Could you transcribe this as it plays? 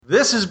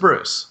This is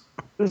Bruce.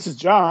 This is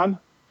John.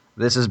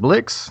 This is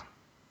Blix.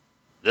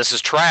 This is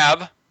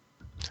Trav.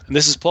 And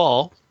this is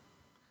Paul.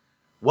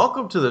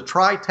 Welcome to the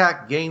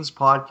TriTac Games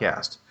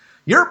Podcast,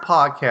 your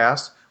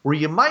podcast where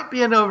you might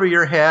be in over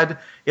your head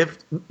if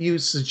you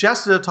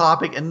suggested a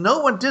topic and no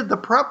one did the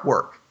prep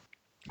work.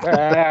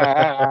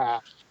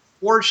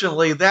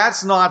 Fortunately,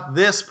 that's not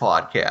this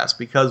podcast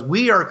because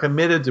we are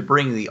committed to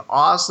bringing the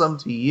awesome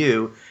to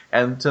you.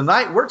 And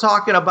tonight we're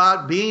talking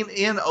about being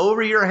in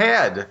over your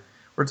head.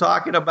 We're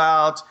talking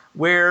about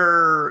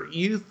where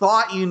you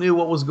thought you knew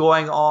what was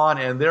going on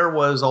and there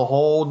was a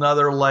whole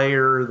nother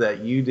layer that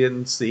you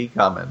didn't see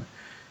coming.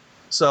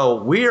 So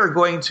we are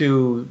going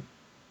to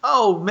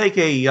make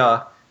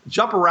a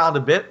jump around a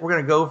bit. We're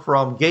going to go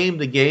from game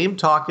to game,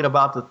 talking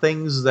about the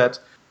things that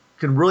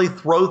can really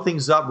throw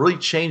things up, really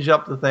change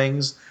up the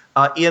things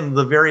in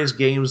the various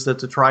games that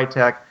the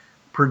TriTac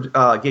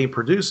game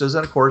produces.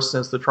 And of course,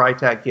 since the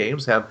TriTac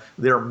games have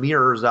their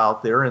mirrors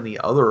out there in the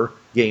other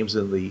games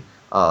in the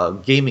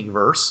gaming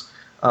verse,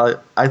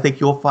 I think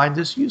you'll find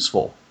this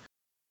useful.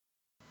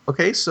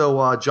 Okay,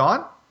 so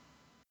John?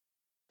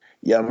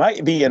 You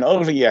might be in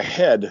over your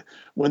head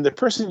when the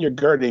person you're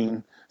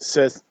guarding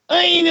says,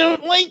 "I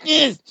don't like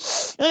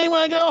this. I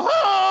want to go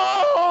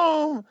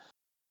home."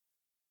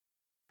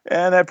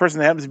 And that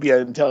person happens to be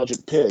an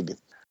intelligent pig.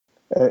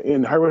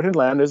 In Hardwood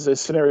Hinterland, there's a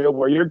scenario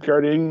where you're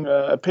guarding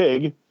a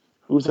pig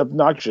who's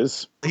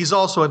obnoxious. He's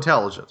also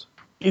intelligent.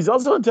 He's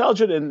also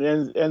intelligent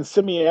and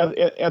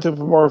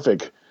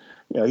semi-anthropomorphic.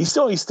 You know, he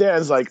still only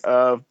stands like,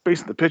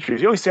 based on the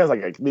pictures, he only stands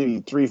like maybe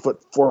 3 foot,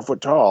 4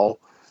 foot tall,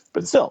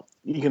 but still,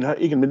 he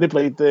can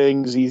manipulate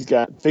things. He's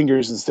got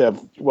fingers instead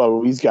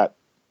of, he's got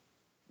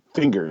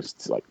fingers.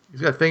 It's like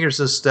he's got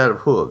fingers instead of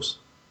hooves.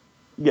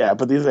 Yeah,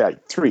 but these are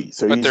like 3.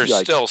 So but they're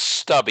still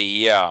stubby,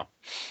 yeah.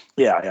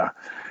 Yeah.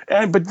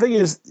 But the thing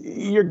is,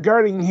 you're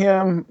guarding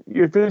him,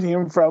 you're protecting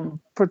him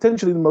from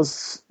potentially the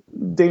most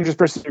dangerous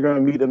person you're going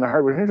to meet in the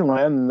Hardwood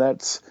Hinterland, and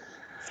that's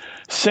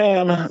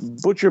Sam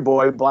Butcher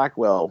Boy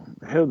Blackwell,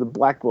 head of the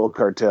Blackwell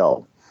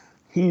cartel.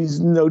 He's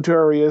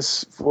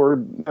notorious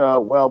for,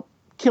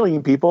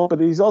 killing people, but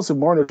he's also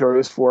more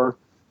notorious for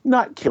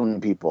not killing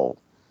people.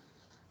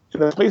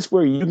 In a place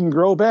where you can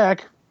grow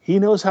back, he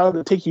knows how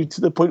to take you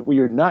to the point where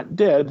you're not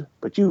dead,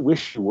 but you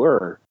wish you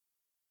were.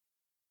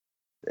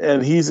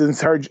 And he's in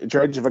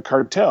charge of a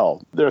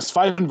cartel. There's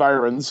 5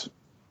 environs.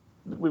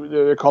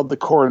 They're called the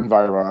core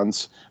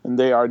environs, and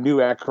they are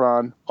New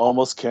Akron,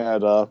 Almost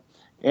Canada,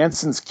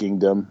 Anson's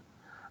Kingdom,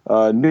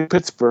 New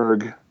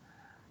Pittsburgh,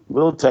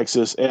 Little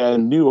Texas,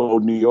 and New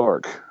Old New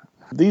York.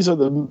 These are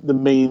the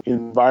main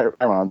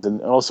environs,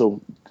 and also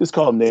just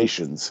call them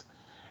nations.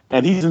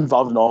 And he's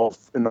involved in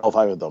all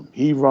 5 of them.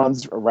 He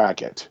runs a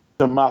racket.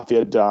 The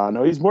Mafia Don.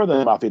 No, he's more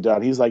than a Mafia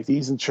Don. He's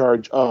in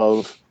charge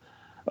of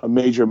a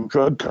major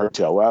drug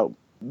cartel. Well,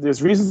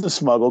 there's reasons to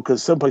smuggle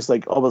because someplace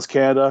like Almost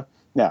Canada,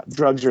 now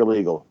drugs are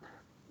illegal.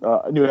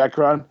 New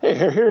Akron, hey,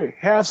 here,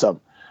 have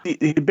some.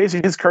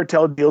 Basically, his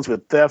cartel deals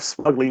with theft,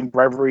 smuggling,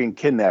 bribery, and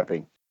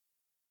kidnapping.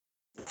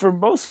 For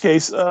most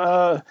cases,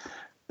 I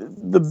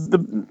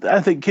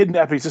think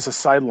kidnapping is just a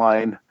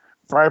sideline.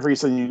 Bribery,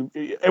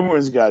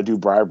 everyone's got to do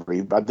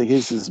bribery, but I think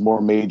his is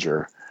more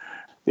major.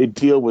 They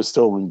deal with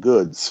stolen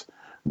goods,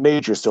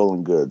 major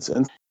stolen goods,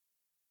 and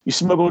you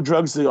smuggle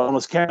drugs to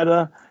Almost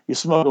Canada. You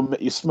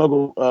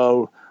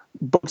smuggle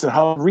books on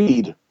how to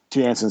read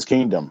to Anson's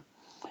Kingdom.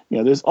 You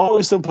know, there's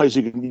always some place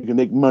you can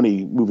make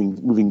money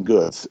moving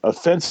goods. A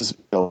fence is,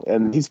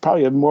 and he's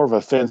probably more of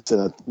a fence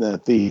than a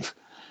thief,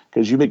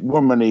 because you make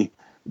more money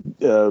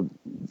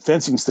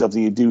fencing stuff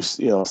than you do,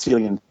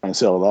 stealing and trying to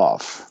sell it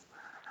off.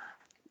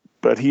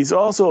 But he's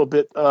also a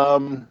bit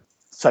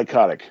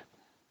psychotic.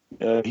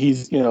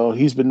 He's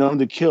been known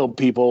to kill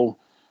people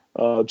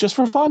just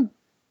for fun.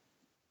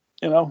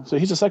 So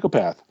he's a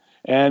psychopath,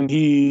 and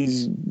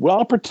he's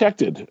well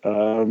protected.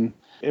 In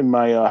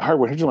my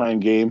Hardwood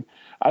Hinterland game,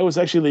 I was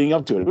actually leading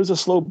up to it. It was a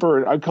slow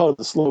burn. I'd call it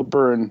the slow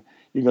burn.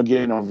 You're going to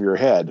get in over your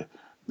head.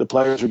 The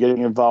players were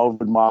getting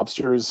involved with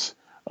mobsters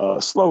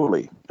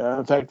slowly.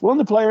 In fact, one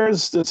of the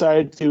players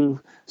decided to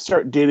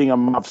start dating a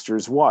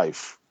mobster's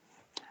wife.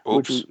 Oops.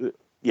 Which was,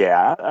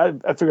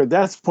 I figured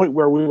that's the point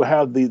where we will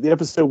have the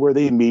episode where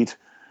they meet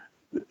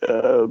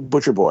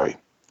Butcher Boy.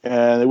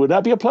 And it would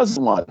not be a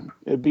pleasant one.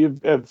 It'd be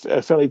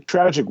a fairly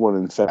tragic one,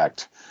 in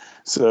fact.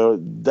 So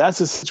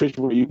that's a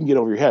situation where you can get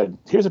over your head.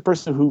 Here's a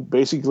person who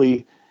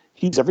basically,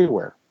 he's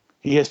everywhere.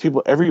 He has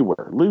people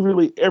everywhere,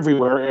 literally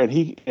everywhere. And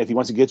if he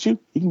wants to get you,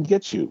 he can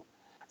get you.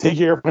 Take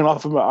your airplane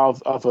off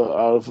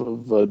of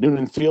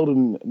Noonan Field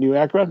in New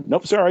Akron?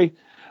 Nope, sorry.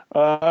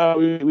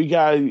 We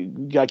got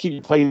to keep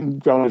your plane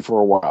grounded for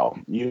a while.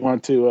 You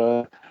want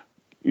to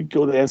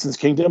go to Anson's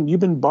Kingdom?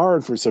 You've been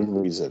barred for some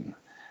reason.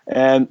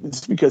 And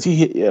it's because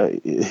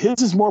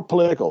his is more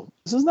political.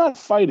 This is not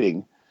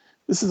fighting.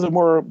 This is a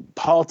more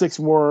politics,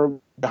 more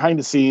behind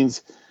the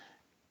scenes.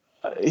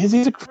 He's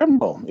a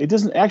criminal. It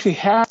doesn't actually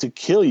have to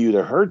kill you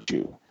to hurt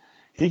you.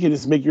 He can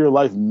just make your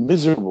life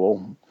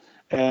miserable,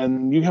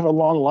 and you have a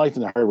long life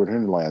in the Hardwood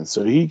Hinterland.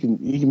 So he can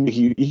make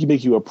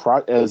you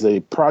as a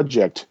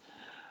project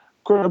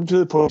up to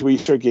the point where you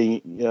start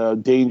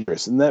getting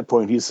dangerous. And at that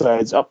point, he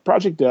decides,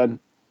 project done,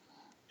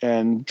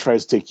 and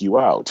tries to take you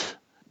out.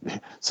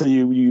 So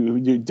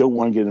you don't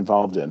want to get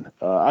involved in.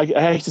 I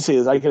have to say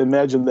this. I can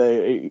imagine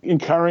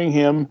encountering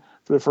him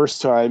for the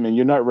first time, and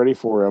you're not ready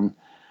for him.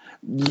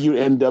 You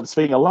end up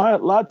spending a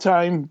lot of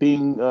time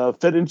being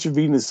fed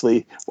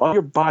intravenously while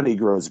your body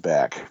grows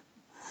back.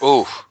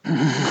 Oof.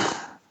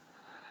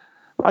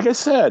 Like I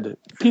said,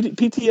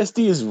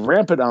 PTSD is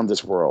rampant on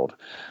this world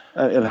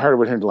in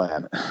Hardwood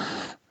Hinterland.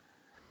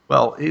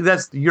 Well,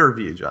 that's your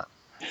view, John.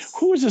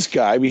 Who is this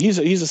guy? I mean, he's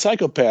a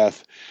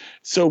psychopath.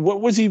 So what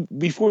was he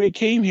before he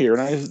came here?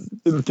 And I've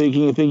been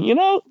thinking,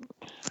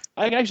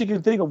 I actually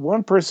can think of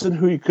one person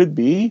who he could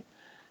be,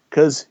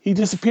 because he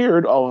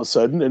disappeared all of a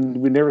sudden, and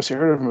we never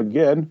heard of him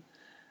again.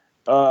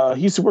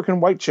 He used to work in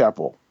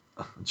Whitechapel.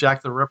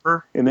 Jack the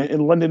Ripper? In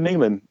London,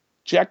 England.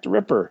 Jack the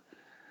Ripper.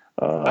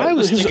 I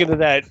was thinking of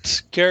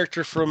that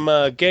character from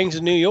Gangs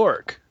of New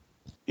York.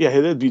 Yeah,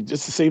 it'd be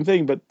just the same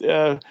thing, but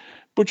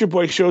Butcher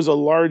Boy shows a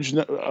large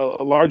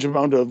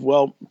amount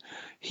of,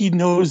 he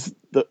knows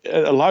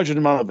a large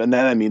amount of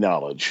anatomy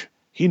knowledge.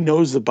 He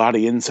knows the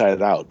body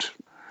inside out.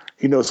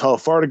 He knows how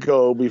far to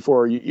go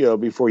before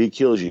he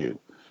kills you.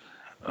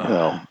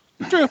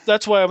 True.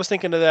 That's why I was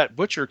thinking of that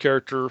Butcher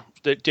character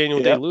that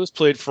Daniel Day-Lewis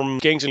played from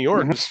Gangs of New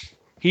York. Mm-hmm.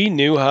 He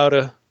knew how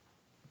to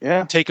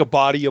take a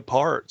body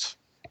apart.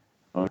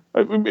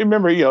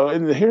 Remember,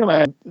 in the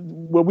Hinterland,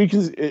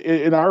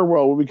 in our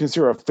world, what we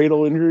consider a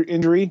fatal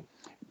injury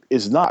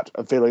is not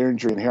a fatal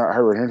injury in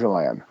Hardwood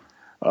Hinterland.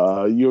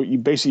 You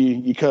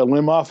basically cut a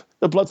limb off,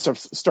 the blood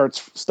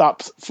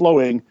stops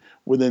flowing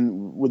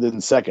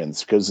within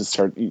seconds, because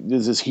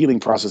there's this healing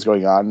process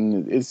going on,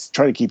 and it's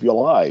trying to keep you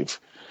alive.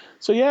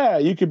 So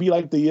you could be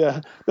like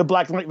the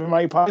Black Knight from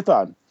Monty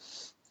Python,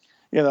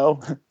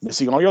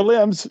 missing all your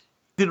limbs.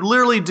 You could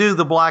literally do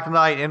the Black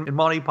Knight in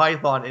Monty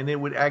Python, and it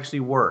would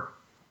actually work.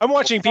 I'm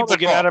watching people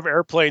get out of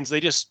airplanes. They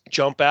just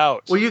jump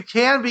out. Well, you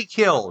can be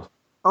killed.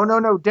 Oh,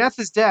 no. Death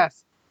is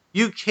death.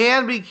 You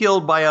can be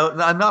killed by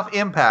enough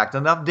impact,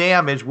 enough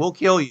damage will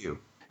kill you.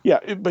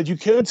 Yeah, but you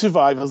can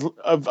survive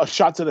a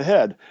shot to the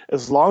head.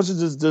 As long as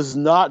it does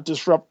not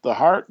disrupt the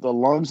heart, the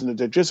lungs, and the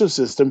digestive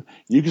system,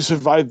 you can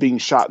survive being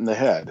shot in the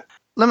head.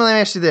 Let me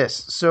ask you this.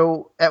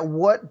 So at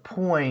what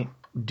point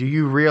do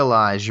you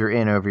realize you're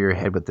in over your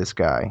head with this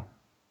guy?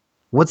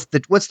 What's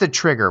the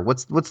trigger?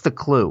 What's the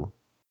clue?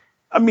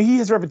 I mean, he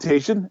has a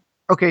reputation.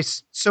 Okay,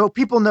 so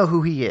people know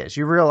who he is.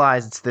 You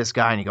realize it's this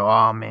guy, and you go,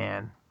 "Oh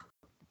man."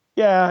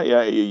 Yeah.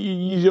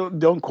 You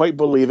don't quite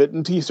believe it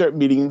until you start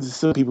meeting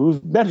some people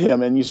who've met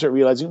him, and you start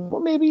realizing,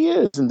 well, maybe he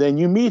is. And then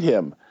you meet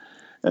him,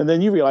 and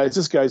then you realize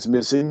this guy's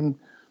missing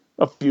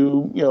a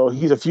few.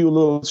 He's a few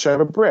little shy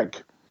of a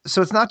brick.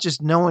 So it's not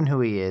just knowing who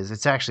he is;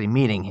 it's actually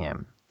meeting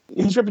him.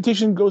 His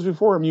reputation goes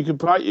before him. You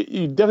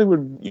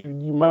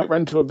might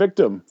run into a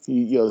victim.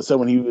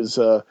 Someone he was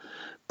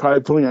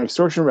probably pulling an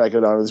extortion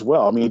racket on as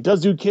well. I mean, he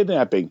does do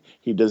kidnapping.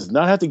 He does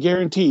not have to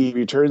guarantee he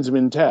returns him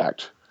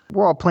intact.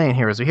 We're all playing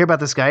heroes. We hear about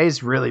this guy.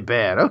 He's really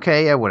bad.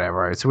 Okay, yeah,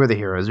 whatever. All right, so we're the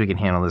heroes. We can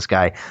handle this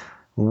guy.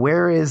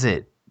 Where is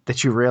it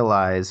that you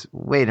realize,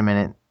 wait a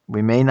minute,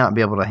 we may not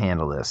be able to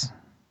handle this?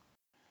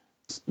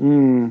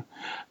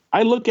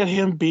 I look at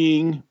him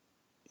being,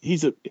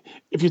 if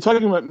you're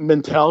talking about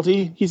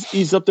mentality,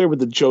 he's up there with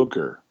the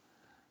Joker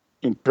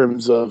in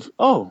terms of,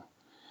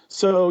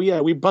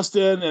 we bust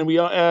in and we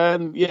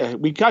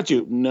got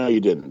you. No, you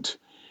didn't.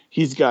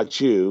 He's got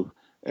you.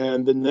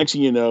 And the next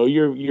thing you know,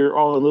 you're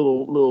all in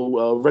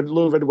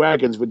little red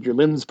wagons with your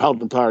limbs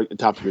piled on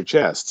top of your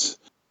chests.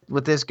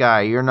 With this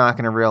guy, you're not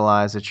going to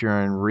realize that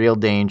you're in real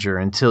danger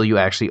until you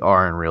actually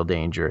are in real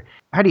danger.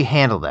 How do you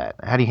handle that?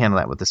 How do you handle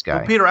that with this guy?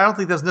 Well, Peter, I don't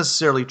think that's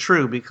necessarily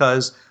true,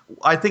 because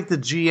I think the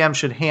GM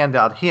should hand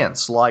out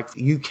hints. Like,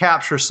 you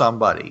capture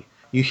somebody,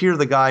 you hear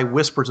the guy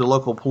whisper to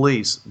local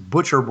police,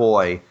 Butcher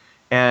Boy,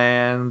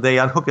 and they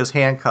unhook his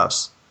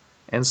handcuffs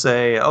and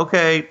say,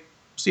 okay,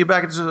 see you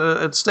back at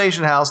the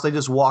station house. They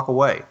just walk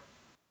away.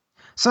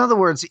 So in other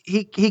words,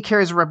 he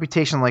carries a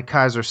reputation like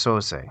Kaiser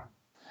Sose.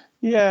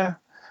 Yeah.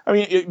 I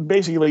mean,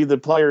 basically, the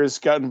players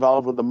got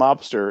involved with the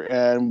mobster,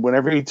 and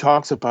whenever he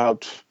talks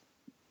about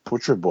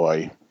Butcher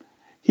Boy,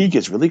 he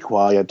gets really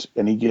quiet,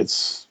 and he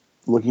gets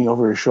looking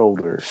over his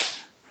shoulder,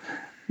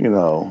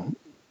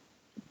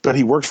 But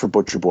he works for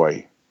Butcher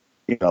Boy,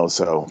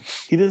 so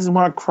he doesn't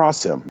want to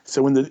cross him.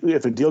 So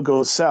if a deal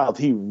goes south,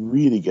 he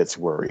really gets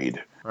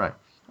worried. Right.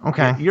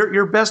 Okay.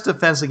 Your best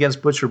defense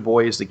against Butcher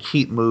Boy is to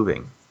keep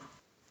moving.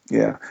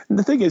 Yeah. And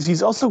the thing is,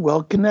 he's also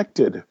well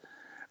connected.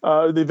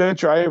 One of the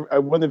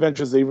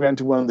adventures they ran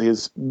to one of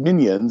his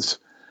minions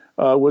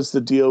was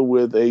to deal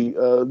with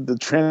the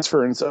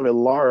transference of a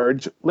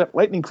large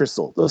lightning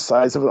crystal the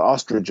size of an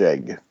ostrich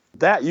egg.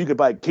 That you could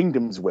buy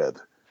kingdoms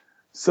with.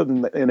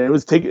 And it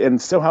was taken,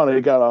 and somehow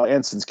they got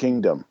Anson's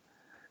kingdom.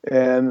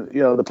 And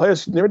the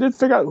players never did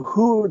figure out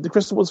who the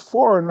crystal was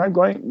for. And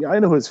I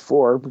know who it's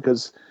for,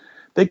 because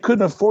they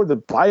couldn't afford to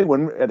buy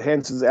one at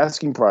Hanson's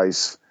asking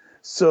price.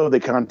 So they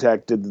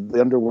contacted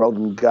the underworld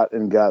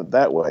and got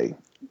that way.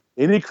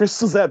 Any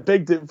crystals that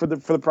big for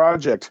the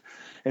project,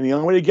 and the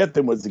only way to get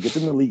them was to get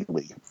them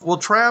illegally. Well,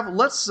 Trav,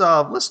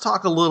 let's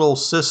talk a little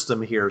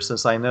system here,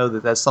 since I know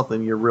that that's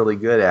something you're really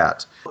good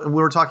at. We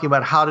were talking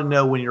about how to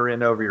know when you're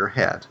in over your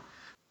head.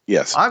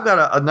 Yes. I've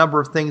got a number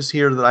of things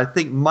here that I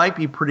think might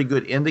be pretty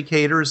good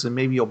indicators, and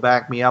maybe you'll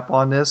back me up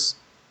on this.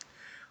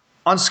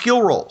 On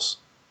skill rolls,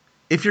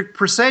 if your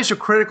percentage of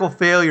critical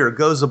failure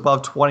goes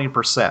above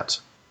 20%,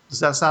 does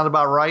that sound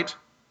about right?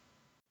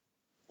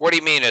 What do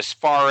you mean as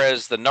far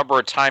as the number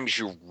of times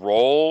you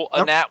roll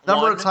a nat one?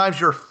 Number of times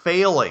you're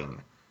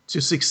failing to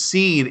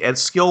succeed at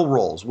skill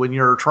rolls when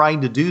you're trying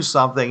to do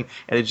something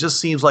and it just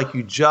seems like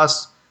you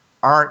just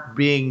aren't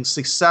being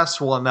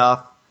successful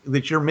enough,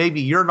 that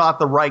you're not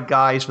the right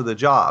guys for the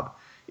job.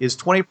 Is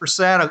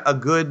 20% a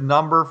good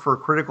number for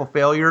critical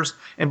failures?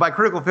 And by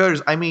critical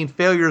failures, I mean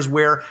failures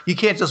where you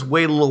can't just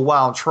wait a little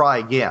while and try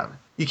again.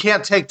 You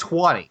can't take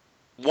 20.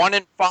 1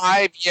 in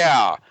 5,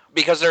 yeah.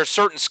 Because there are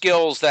certain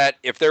skills that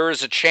if there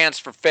is a chance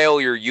for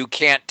failure, you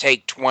can't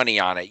take 20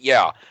 on it,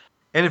 yeah.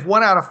 And if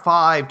 1 out of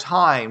 5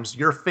 times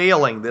you're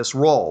failing this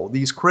roll,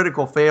 these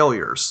critical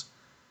failures,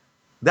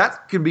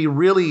 that can be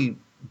really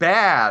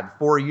bad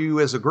for you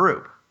as a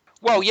group.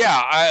 Well,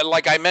 yeah,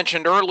 like I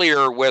mentioned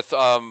earlier with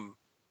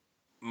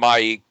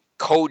my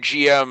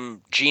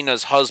co-GM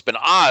Gina's husband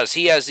Oz,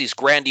 he has these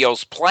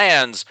grandiose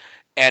plans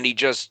and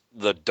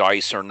the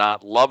dice are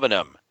not loving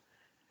him.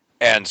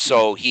 And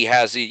so he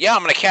has I'm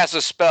going to cast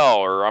a spell,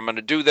 or I'm going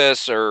to do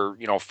this, or,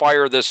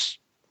 fire this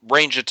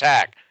range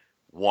attack.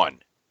 1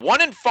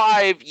 in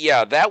 5,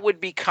 yeah, that would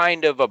be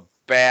kind of a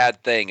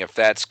bad thing if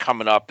that's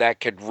coming up. That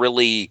could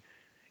really,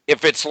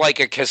 if it's like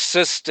a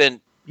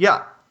consistent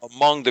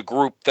among the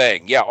group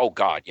thing. Yeah, oh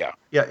God, yeah.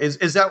 Yeah, is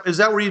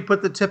that where you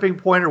put the tipping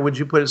point, or would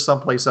you put it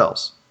someplace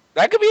else?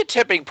 That could be a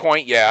tipping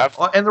point, yeah.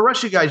 And the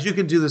rest of you guys, you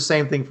can do the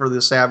same thing for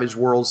the Savage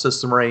World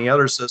system or any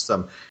other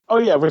system. Oh,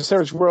 yeah, for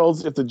Savage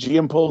Worlds, if the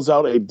GM pulls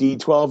out a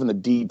D12 and a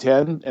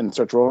D10 and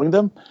starts rolling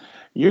them,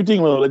 you're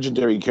dealing with a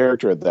legendary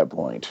character at that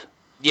point.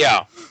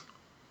 Yeah.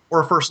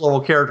 Or a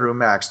first-level character who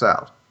maxed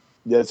out.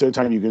 That's the only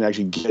time you can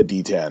actually get a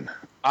D10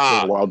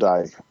 for the wild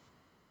die.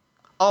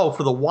 Oh,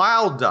 for the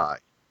wild die.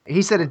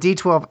 He said a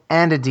D12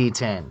 and a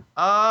D10.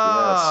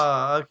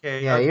 Ah, yes.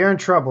 Okay. Yeah, you're in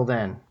trouble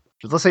then.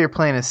 Let's say you're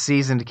playing a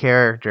seasoned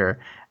character,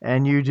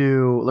 and you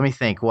do, let me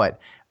think, 8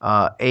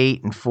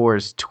 and 4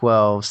 is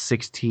 12,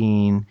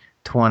 16,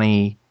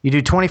 20. You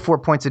do 24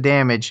 points of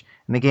damage,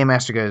 and the Game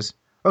Master goes,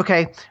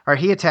 okay, all right,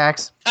 he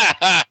attacks.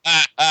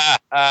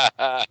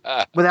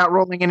 Without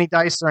rolling any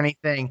dice or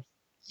anything,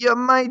 you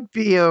might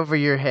be over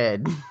your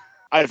head.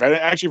 I've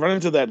actually run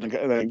into that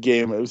in a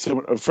game. A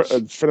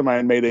friend of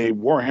mine made a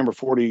Warhammer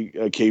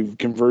 40K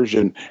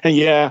conversion, and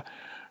yeah,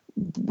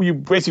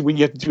 you have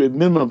to do a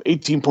minimum of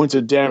 18 points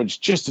of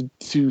damage just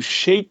to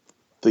shape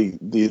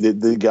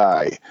the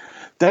guy.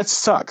 That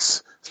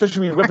sucks, especially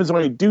when your weapons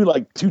only do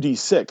like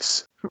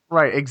 2d6.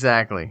 Right,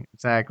 exactly.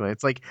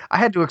 It's like I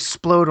had to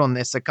explode on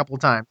this a couple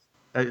times.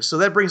 So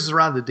that brings us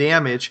around to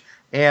damage,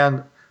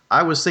 and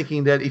I was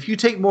thinking that if you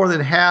take more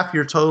than half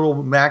your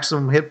total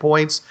maximum hit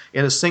points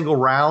in a single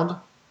round,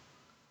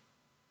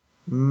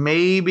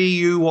 maybe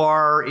you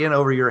are in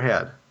over your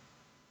head.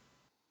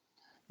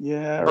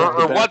 Yeah.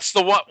 Or what's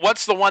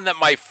the one that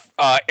my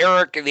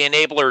Eric, the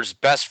Enabler's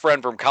best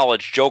friend from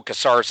college, Joe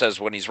Cassar, says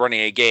when he's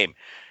running a game?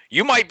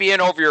 You might be in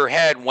over your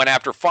head when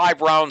after 5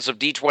 rounds of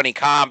D20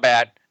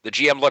 combat, the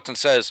GM looks and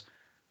says,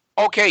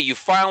 okay, you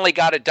finally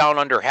got it down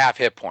under half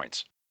hit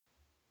points.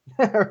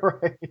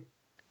 Right.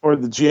 Or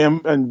the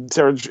GM and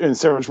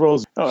Savage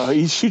rolls,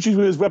 he shoots you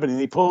with his weapon and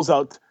he pulls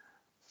out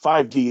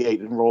 5d8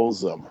 and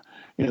rolls them.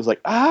 It's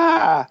like,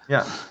 yeah,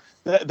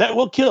 that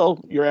will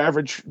kill your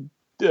average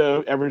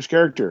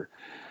character.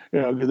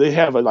 They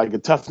have a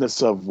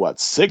toughness of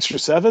 6 or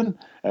 7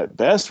 at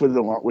best with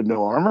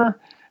no armor,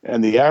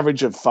 and the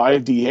average of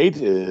 5d8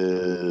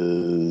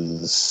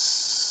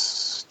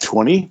 is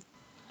 20.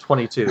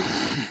 22.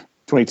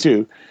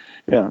 22.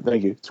 Yeah,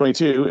 thank you.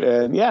 22,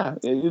 and yeah,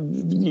 at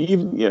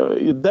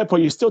that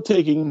point you're still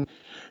taking.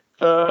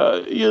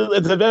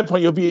 At that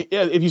point, you'll be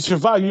if you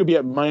survive, you'll be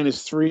at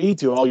 -3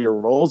 to all your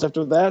rolls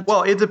after that.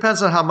 Well, it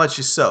depends on how much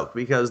you soak,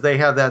 because they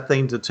have that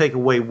thing to take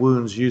away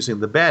wounds using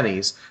the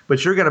bennies.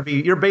 But you're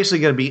basically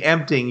going to be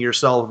emptying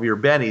yourself of your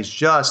bennies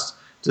just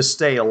to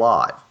stay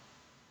alive.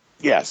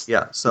 Yes.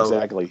 Yeah. So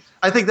exactly.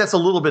 I think that's a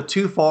little bit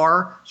too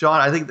far,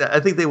 John. I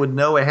think they would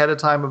know ahead of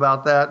time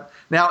about that.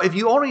 Now, if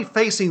you're only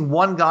facing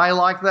one guy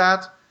like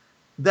that,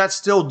 that's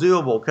still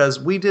doable, because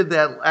we did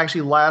that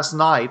actually last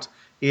night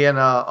in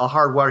a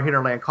Hardwired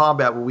Hinterland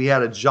combat where we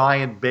had a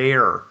giant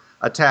bear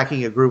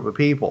attacking a group of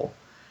people,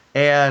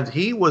 and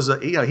he was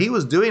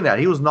doing that.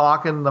 He was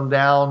knocking them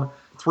down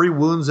 3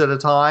 wounds at a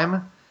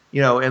time,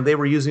 and they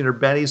were using their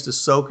bennies to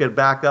soak it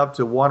back up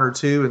to 1 or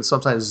 2 and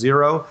sometimes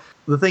 0.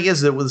 The thing is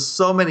that with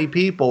so many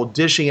people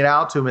dishing it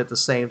out to him at the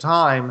same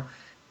time,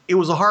 it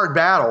was a hard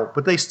battle,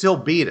 but they still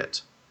beat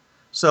it.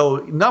 So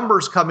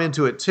numbers come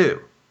into it too.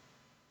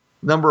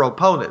 Number of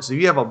opponents. If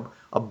you have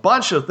a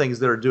bunch of things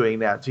that are doing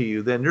that to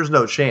you, then there's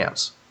no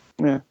chance.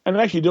 Yeah, and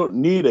actually, you don't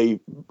need a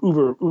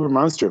uber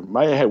monster.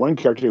 I had one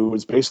character who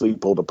was basically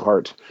pulled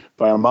apart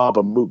by a mob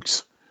of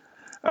mooks.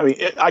 I mean,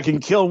 I can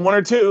kill one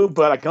or two,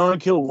 but I can only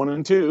kill 1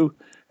 and 2,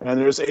 and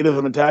there's 8 of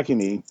them attacking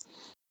me.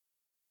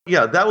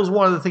 Yeah, that was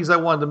one of the things I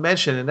wanted to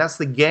mention, and that's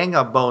the gang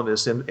up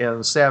bonus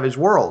in Savage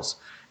Worlds.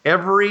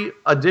 Every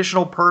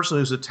additional person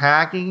who's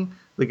attacking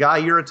the guy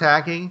you're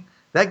attacking,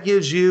 that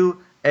gives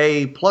you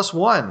a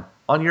 +1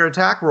 on your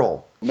attack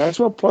roll.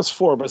 Maximum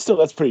 +4, but still,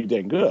 that's pretty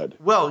dang good.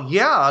 Well,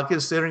 yeah,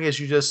 considering, as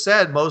you just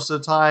said, most of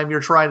the time you're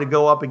trying to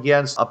go up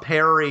against a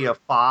parry of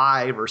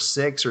 5 or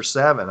 6 or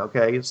 7,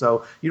 okay?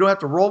 So you don't have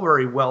to roll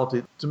very well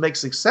to make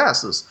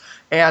successes.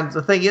 And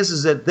the thing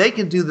is that they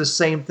can do the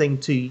same thing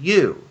to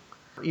you.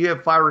 You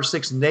have 5 or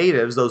 6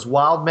 natives, those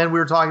wild men we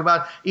were talking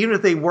about, even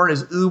if they weren't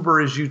as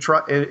uber as you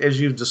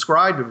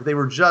described them, if they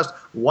were just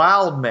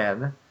wild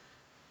men,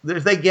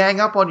 if they gang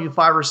up on you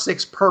 5 or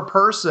 6 per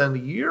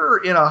person,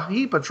 you're in a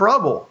heap of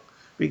trouble,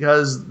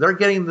 because they're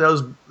getting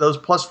those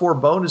 +4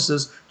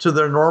 bonuses to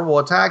their normal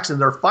attacks,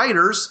 and they're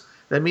fighters.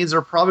 That means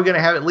they're probably going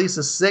to have at least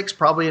a 6,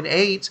 probably an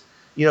 8,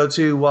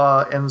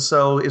 and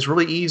so it's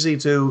really easy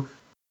to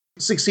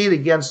succeed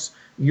against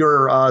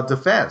your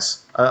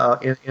defense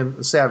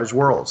in Savage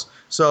Worlds.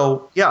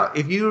 So yeah,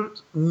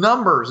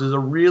 numbers is a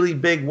really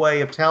big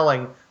way of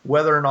telling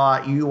whether or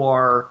not you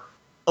are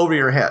over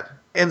your head.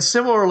 And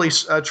similarly,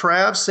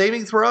 Trav,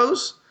 saving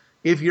throws,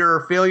 if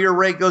your failure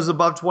rate goes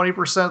above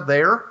 20%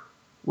 there,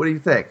 what do you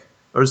think?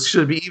 Or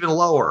should it be even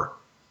lower?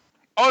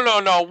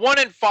 Oh, no. 1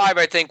 in 5,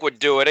 I think, would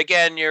do it.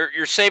 Again,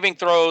 your saving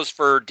throws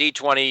for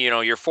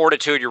D20, your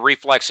fortitude, your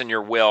reflex, and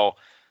your will,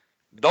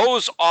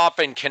 those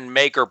often can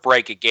make or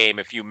break a game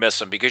if you miss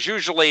them, because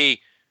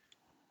usually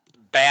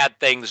bad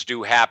things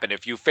do happen.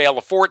 If you fail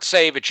a fort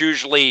save, it's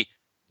usually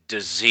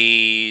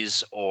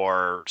disease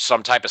or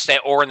some type of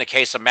or in the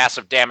case of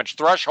massive damage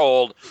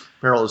threshold,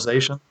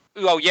 paralyzation.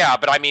 Oh, yeah,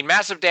 but I mean,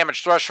 massive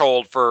damage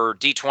threshold for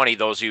D20,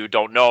 those of you who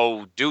don't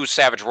know, do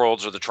Savage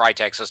Worlds or the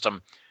Tritech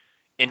system.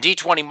 In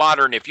D20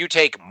 Modern, if you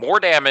take more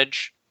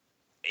damage,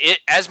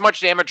 as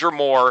much damage or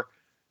more,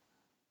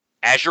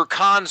 as your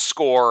con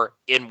score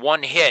in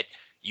one hit,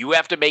 you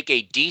have to make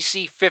a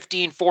DC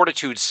 15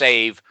 Fortitude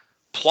save,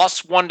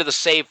 +1 to the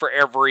save for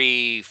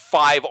every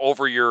 5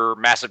 over your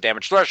massive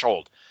damage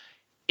threshold.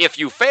 If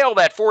you fail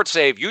that fort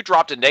save, you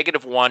drop to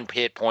 -1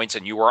 hit points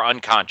and you are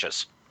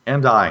unconscious.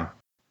 And dying.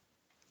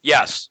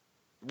 Yes.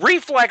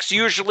 Reflex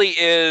usually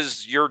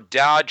is you're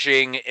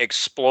dodging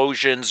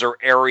explosions or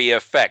area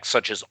effects,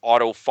 such as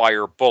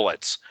auto-fire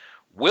bullets.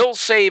 Will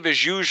save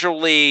is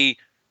usually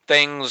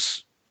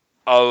things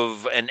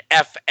of an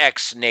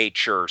FX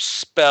nature,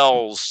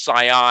 spells,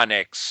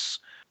 psionics,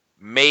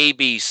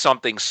 maybe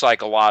something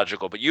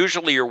psychological. But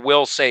usually your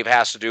will save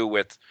has to do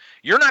with,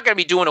 you're not going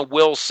to be doing a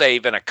will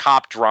save in a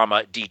cop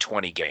drama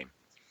D20 game.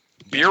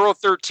 Bureau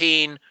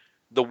 13,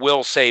 the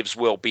will saves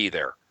will be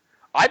there.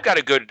 I've got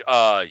a good,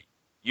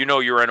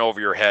 you're in over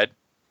your head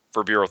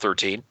for Bureau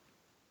 13.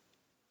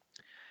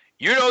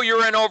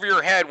 You're in over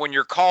your head when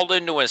you're called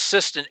in to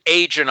assist an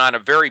agent on a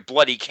very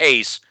bloody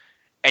case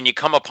and you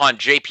come upon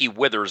J.P.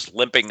 Withers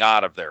limping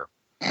out of there.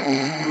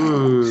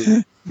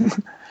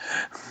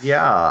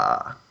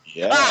 Yeah.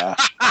 Yeah.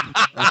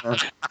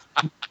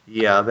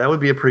 Yeah, that would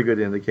be a pretty good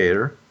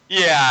indicator.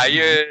 Yeah,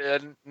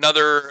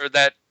 another,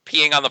 that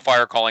peeing on the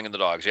fire, calling in the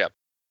dogs, yeah.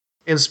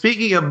 And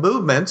speaking of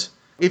movement,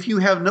 if you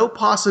have no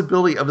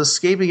possibility of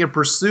escaping a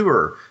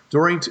pursuer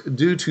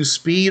due to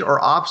speed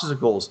or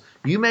obstacles,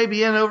 you may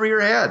be in over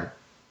your head.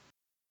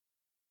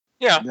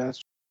 Yeah.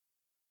 Yes.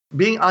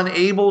 Being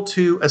unable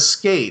to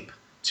escape,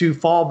 to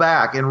fall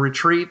back and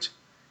retreat,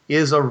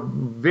 is a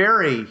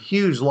very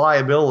huge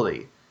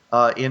liability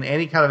in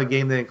any kind of a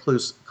game that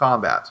includes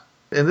combat.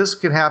 And this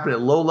can happen at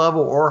low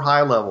level or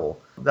high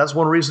level. That's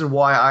one reason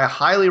why I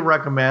highly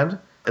recommend,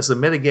 as a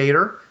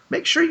mitigator,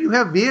 make sure you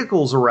have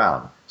vehicles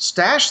around.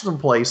 Stash them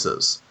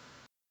places.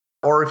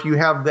 Or if you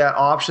have that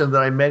option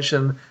that I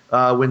mentioned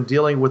when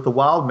dealing with the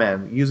wild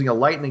men, using a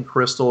lightning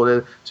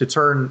crystal to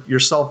turn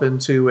yourself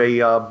into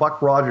a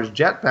Buck Rogers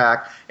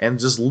jetpack and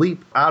just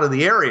leap out of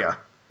the area.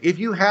 If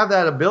you have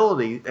that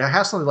ability, it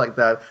has something like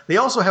that. They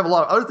also have a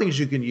lot of other things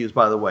you can use,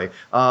 by the way.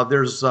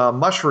 There's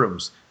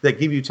mushrooms that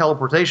give you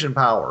teleportation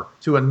power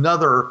to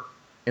another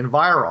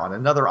environ,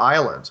 another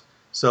island.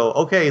 So,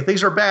 okay,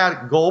 things are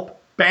bad,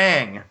 gulp,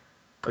 bang.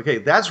 Okay,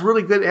 that's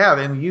really good to have,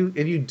 and you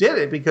did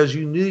it because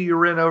you knew you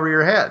were in over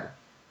your head.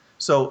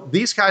 So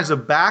these kinds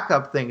of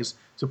backup things,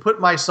 to put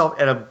myself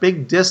at a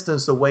big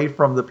distance away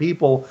from the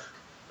people,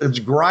 it's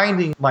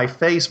grinding my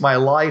face, my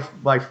life,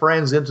 my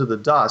friends into the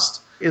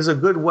dust, is a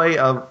good way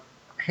of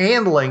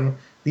handling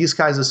these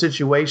kinds of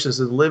situations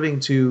and living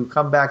to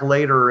come back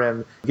later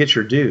and get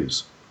your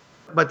dues.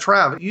 But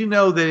Trav, you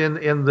know that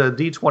in the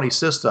D20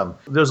 system,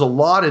 there's a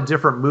lot of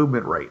different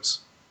movement rates.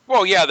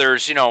 Well, yeah,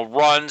 there's,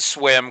 run,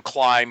 swim,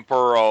 climb,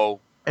 burrow.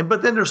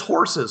 But then there's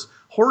horses.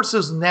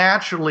 Horses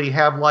naturally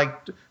have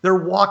their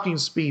walking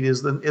speed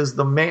is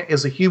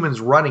a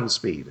human's running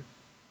speed.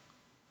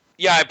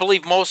 Yeah, I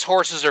believe most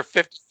horses are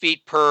 50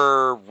 feet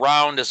per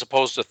round as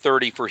opposed to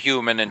 30 for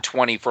human and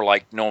 20 for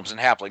like gnomes and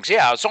halflings.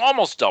 Yeah, it's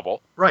almost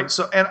double. Right.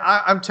 So, and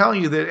I'm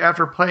telling you that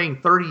after playing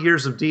 30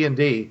 years of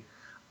D&D,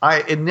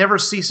 it never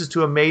ceases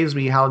to amaze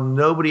me how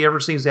nobody ever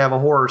seems to have a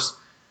horse.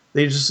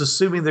 They're just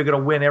assuming they're going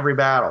to win every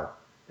battle.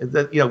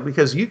 That,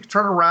 because you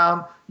turn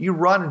around, you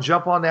run and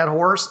jump on that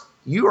horse,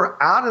 you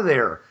are out of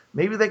there.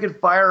 Maybe they could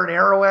fire an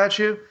arrow at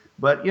you,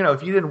 but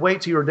if you didn't wait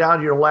till you were down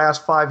to your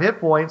last 5 hit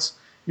points,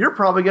 you're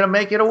probably going to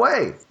make it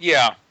away.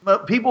 Yeah.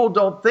 But people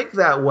don't think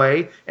that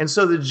way, and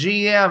so the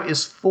GM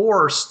is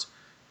forced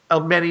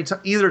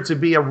either to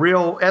be a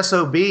real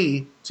SOB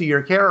to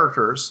your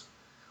characters,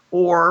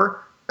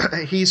 or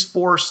he's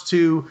forced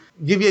to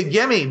give you a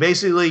gimme,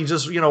 basically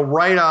just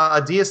write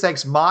a Deus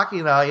Ex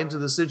Machina into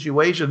the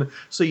situation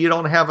so you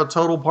don't have a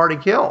total party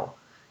kill.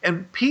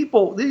 And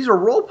these are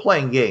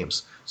role-playing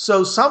games,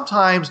 so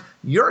sometimes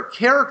your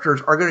characters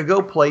are going to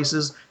go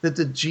places that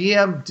the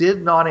GM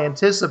did not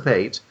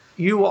anticipate.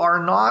 You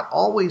are not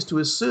always to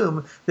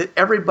assume that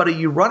everybody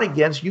you run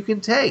against you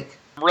can take.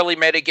 Really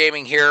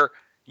metagaming here.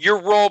 You're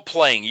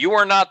role-playing. You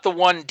are not the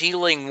one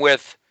dealing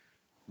with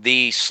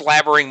the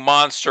slavering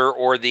monster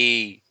or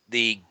the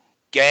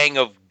gang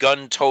of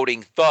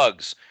gun-toting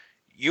thugs.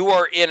 You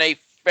are in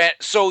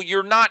so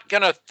you're not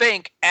going to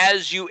think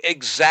as you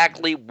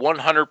exactly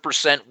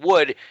 100%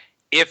 would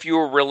if you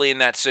were really in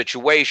that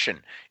situation.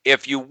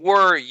 If you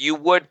were, you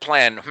would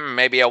plan,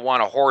 maybe I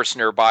want a horse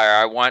nearby, or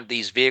I want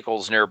these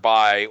vehicles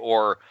nearby,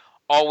 or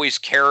always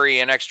carry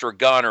an extra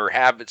gun or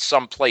have it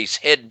someplace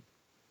hidden.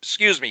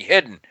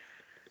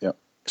 Yep.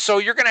 So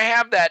you're going to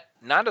have that,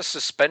 not a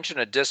suspension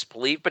of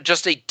disbelief, but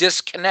just a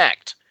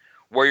disconnect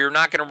where you're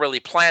not going to really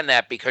plan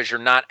that because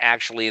you're not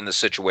actually in the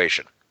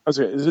situation. It's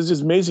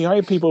just amazing how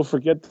many people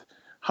forget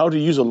how to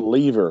use a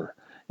lever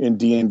in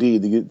D&D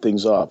to get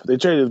things up. They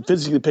try to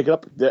physically pick it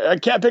up. I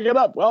can't pick it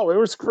up. Well, we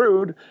were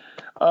screwed.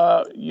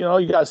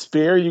 You got a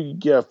spear, you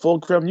get a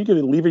fulcrum, you get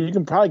a lever, you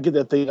can probably get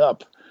that thing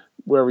up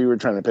wherever you were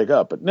trying to pick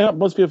up. But now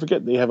most people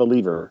forget they have a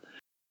lever.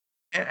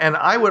 And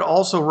I would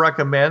also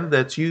recommend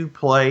that you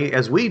play,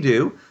 as we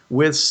do,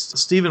 with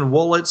Stephen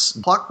Woolett's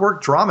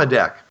Clockwork Drama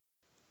Deck.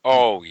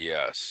 Oh,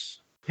 yes.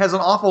 It has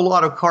an awful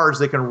lot of cards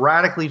that can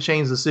radically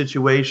change the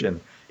situation.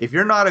 If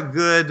you're not a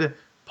good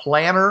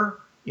planner,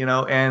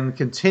 and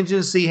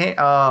contingency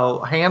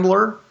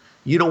handler,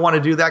 you don't want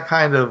to do that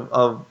kind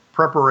of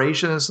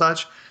preparation and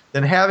such,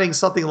 then having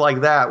something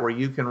like that where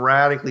you can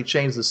radically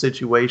change the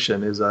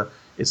situation is a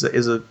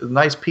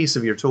nice piece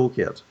of your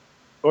toolkit.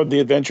 Or the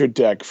adventure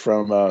deck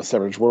from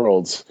Savage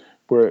Worlds,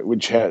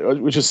 which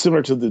is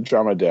similar to the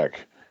drama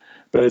deck,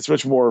 but it's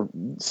much more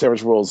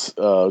Savage Worlds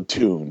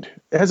tuned.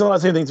 It has a lot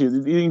of same things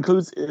too. It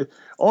includes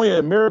only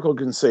a miracle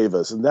can save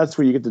us, and that's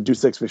where you get the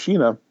Deus Ex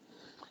Machina.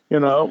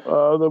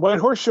 The white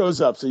horse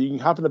shows up, so you can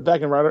hop in the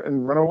back and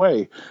run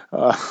away.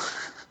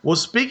 Well,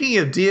 speaking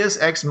of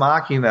Deus Ex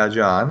Machina,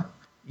 John,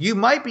 you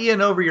might be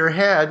in over your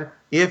head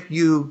if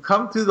you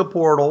come through the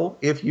portal,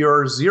 if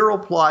your zero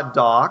plot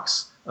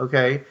docks,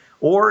 okay,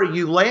 or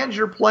you land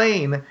your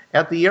plane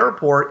at the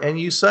airport and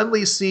you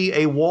suddenly see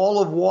a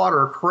wall of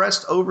water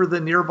crest over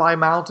the nearby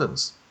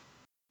mountains.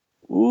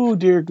 Ooh,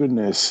 dear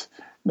goodness.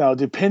 Now,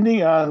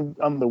 depending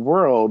on the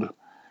world,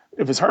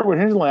 if it's Hardwood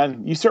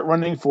Hinterland, you start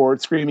running for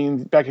it,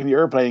 screaming back in the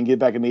airplane and get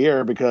back in the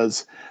air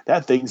because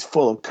that thing's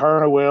full of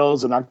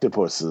carnivores and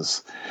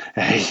octopuses.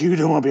 You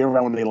don't want to be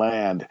around when they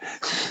land.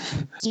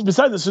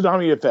 Besides the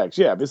tsunami effects.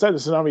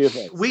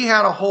 We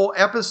had a whole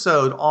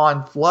episode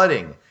on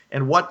flooding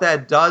and what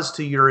that does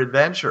to your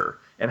adventure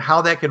and how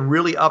that can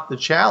really up the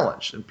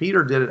challenge. And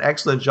Peter did an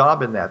excellent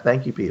job in that.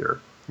 Thank you, Peter.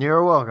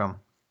 You're welcome.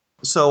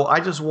 So I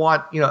just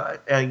want,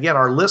 again,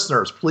 our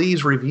listeners,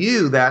 please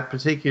review that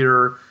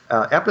particular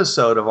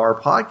episode of our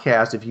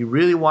podcast if you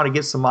really want to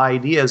get some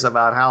ideas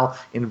about how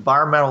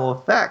environmental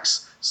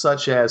effects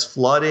such as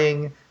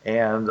flooding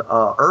and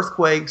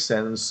earthquakes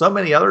and so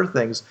many other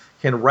things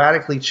can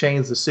radically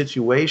change the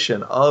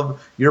situation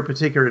of your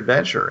particular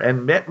adventure.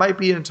 And it might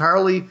be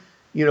entirely,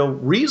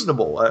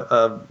 reasonable.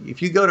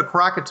 If you go to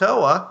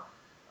Krakatoa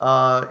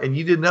and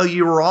you didn't know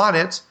you were on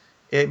it,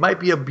 it might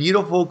be a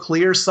beautiful,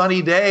 clear,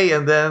 sunny day,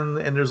 and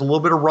there's a little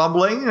bit of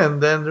rumbling,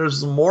 and then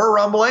there's more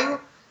rumbling.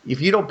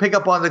 If you don't pick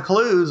up on the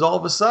clues, all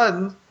of a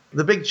sudden,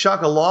 the big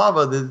chunk of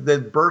lava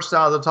that burst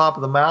out of the top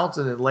of the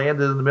mountain and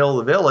landed in the middle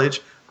of the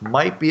village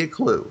might be a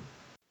clue.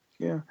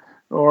 Yeah.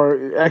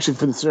 Or actually,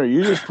 for the scenario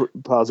you just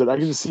posited, I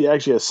can just see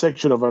actually a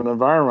section of an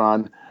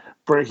environ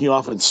breaking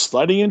off and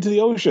sliding into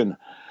the ocean,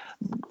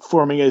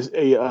 forming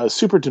a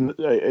super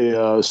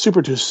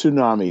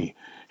tsunami.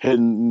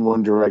 Heading in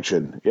one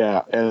direction,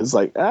 yeah, and it's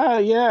like,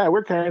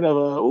 we're kind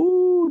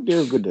of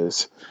dear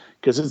goodness,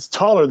 because it's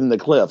taller than the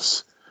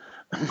cliffs.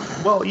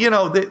 Well,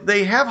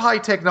 they have high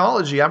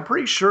technology. I'm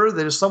pretty sure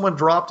that if someone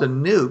dropped a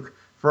nuke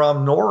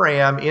from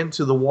NORAM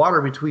into the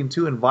water between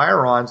two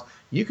environs,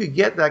 you could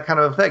get that kind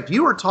of effect.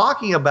 You were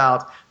talking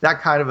about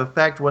that kind of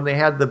effect when they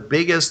had the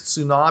biggest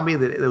tsunami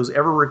that was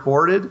ever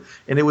recorded,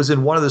 and it was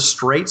in one of the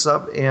straits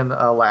up in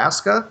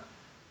Alaska.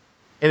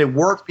 And it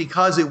worked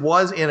because it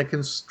was in a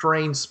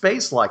constrained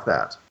space like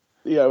that.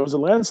 Yeah, it was a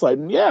landslide.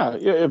 And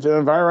if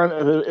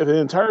an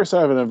entire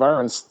side of an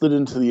environment slid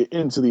into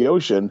the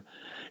ocean,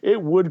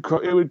 it would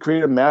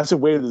create a massive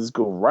wave that just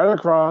go right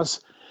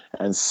across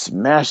and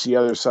smash the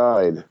other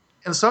side.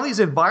 And some of these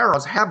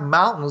environs have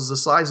mountains the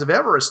size of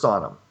Everest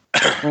on them.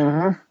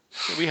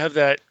 Mm-hmm. We have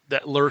that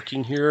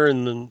lurking here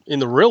in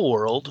the real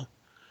world.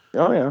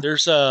 Oh yeah.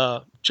 There's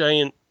a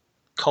giant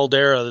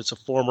caldera that's a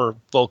former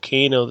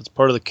volcano that's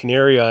part of the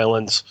Canary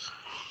Islands.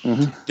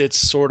 Mm-hmm. That's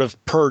sort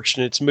of perched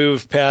and it's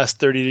moved past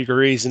 30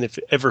 degrees, and if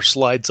it ever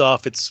slides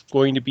off, it's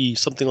going to be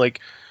something like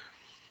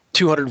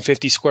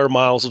 250 square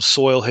miles of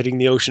soil hitting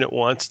the ocean at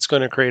once. It's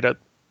going to create a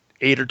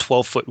 8 or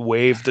 12 foot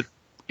wave that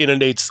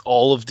inundates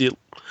all of the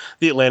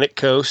Atlantic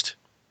coast.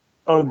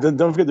 Oh,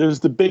 don't forget, there's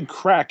the big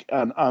crack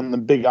on the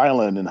big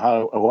island in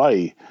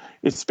Hawaii.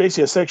 It's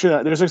basically a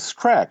section. There's this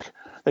crack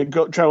that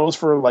travels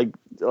for like,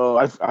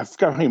 I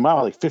forgot how many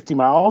miles, like 50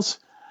 miles.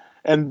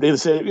 And they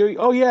say,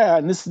 oh yeah,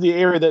 and this is the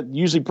area that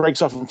usually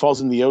breaks off and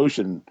falls in the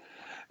ocean.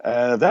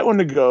 If that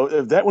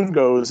one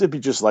goes, it'd be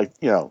just like,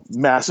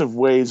 massive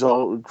waves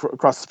all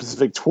across the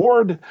Pacific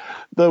toward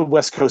the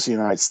west coast of the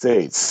United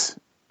States.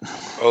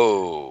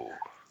 Oh.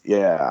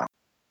 Yeah.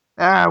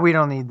 We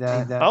don't need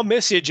that. I'll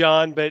miss you,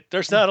 John, but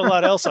there's not a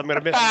lot else I'm going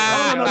to miss.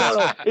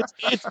 No.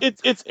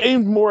 It's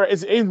aimed more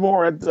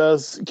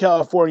at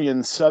California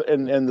and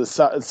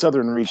the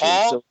southern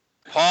region.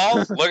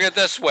 Paul, look at it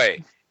this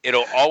way.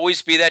 It'll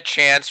always be that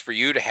chance for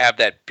you to have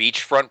that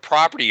beachfront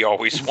property you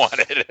always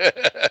wanted.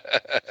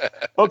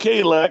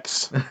 Okay,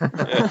 Lex.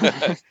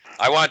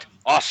 I want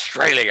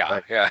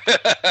Australia. Yeah.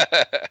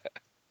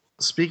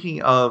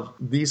 Speaking of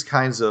these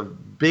kinds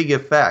of big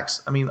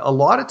effects, I mean, a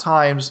lot of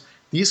times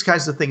these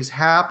kinds of things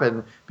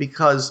happen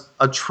because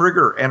a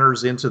trigger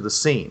enters into the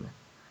scene.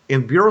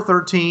 In Bureau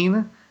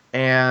 13,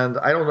 and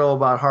I don't know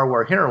about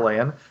Hardware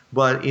Hinterland,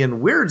 but in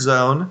Weird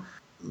Zone,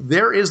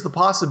 there is the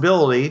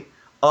possibility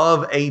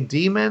of a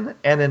demon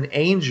and an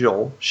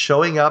angel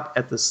showing up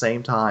at the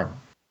same time.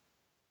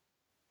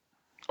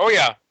 Oh,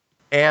 yeah.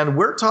 And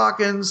we're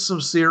talking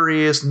some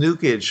serious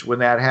nukage when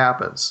that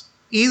happens.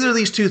 Either of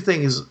these two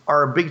things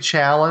are a big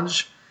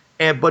challenge,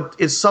 but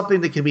it's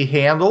something that can be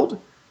handled.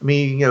 I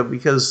mean,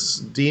 because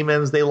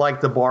demons, they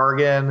like to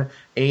bargain.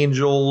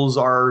 Angels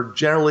are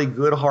generally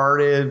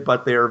good-hearted,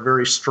 but they're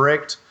very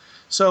strict.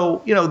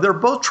 So, they're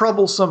both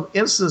troublesome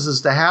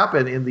instances to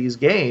happen in these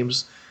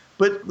games,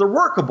 but they're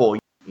workable.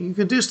 You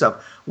can do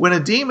stuff. When a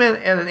demon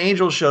and an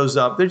angel shows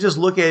up, they just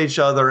look at each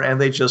other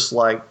and they just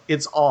like,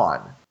 it's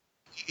on.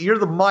 You're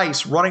the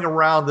mice running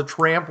around the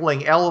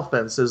trampling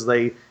elephants as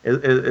they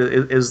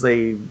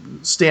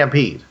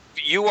stampede.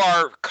 You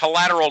are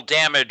collateral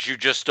damage. You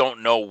just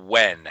don't know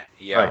when.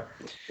 Yeah. Right.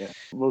 Yeah.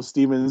 Most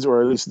demons,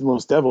 or at least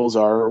most devils,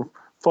 are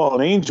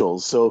fallen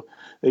angels. So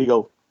they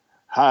go,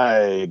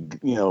 hi,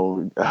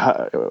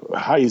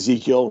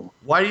 Ezekiel.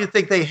 Why do you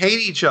think they hate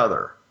each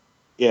other?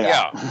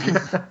 Yeah.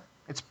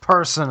 It's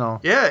personal.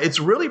 Yeah, it's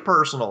really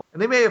personal.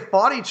 And they may have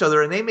fought each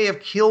other, and they may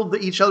have killed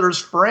each other's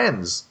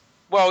friends.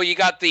 Well, you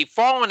got the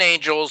fallen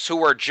angels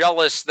who are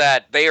jealous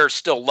that they are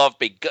still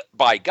loved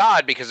by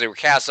God because they were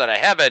cast out of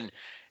heaven.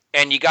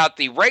 And you got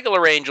the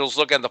regular angels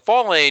looking at the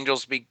fallen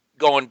angels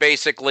going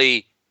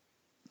basically,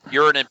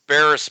 you're an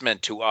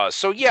embarrassment to us.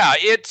 So yeah,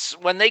 it's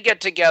when they get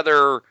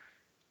together,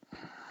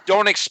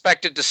 don't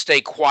expect it to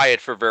stay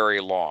quiet for very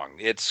long.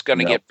 It's going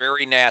to get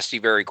very nasty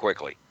very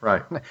quickly.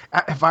 Right.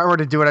 If I were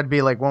to do it, I'd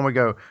be like, one would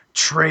go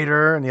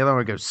traitor and the other one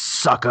would go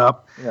suck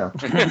up. Yeah.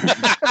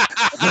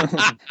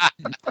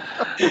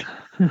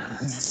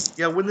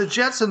 Yeah, when the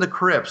Jets and the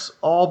Crips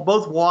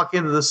both walk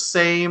into the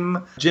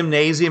same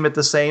gymnasium at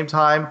the same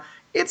time,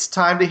 it's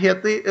time to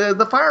hit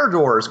the fire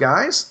doors,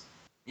 guys.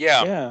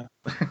 Yeah. Yeah.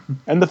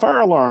 And the fire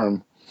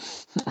alarm.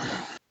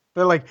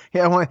 They're like,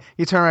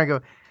 you turn around and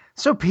go,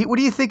 so Pete, what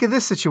do you think of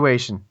this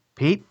situation?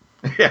 Pete?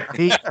 Yeah.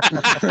 Pete?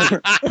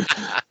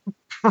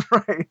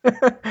 Right.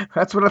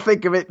 That's what I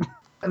think of it.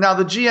 Now,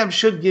 the GM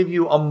should give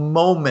you a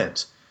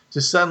moment to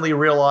suddenly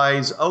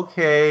realize,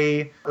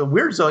 okay, a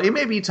Weird Zone, it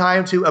may be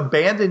time to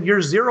abandon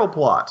your zero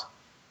plot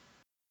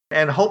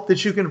and hope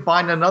that you can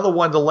find another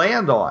one to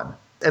land on.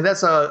 And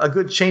that's a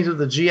good change that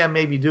the GM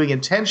may be doing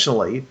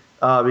intentionally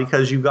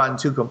because you've gotten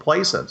too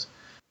complacent.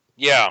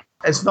 Yeah.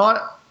 It's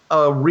not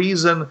a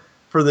reason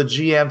for the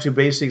GM to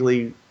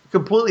basically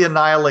completely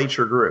annihilate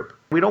your group.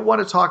 We don't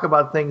want to talk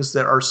about things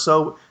that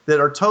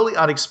are totally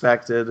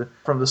unexpected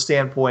from the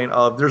standpoint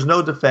of there's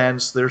no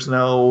defense, there's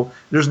no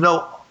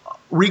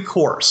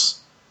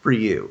recourse for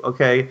you.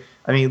 Okay,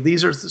 I mean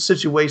these are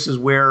situations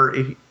where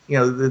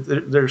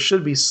there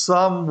should be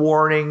some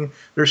warning,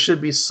 there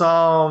should be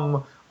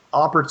some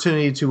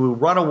opportunity to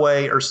run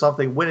away or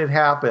something when it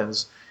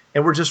happens.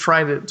 And we're just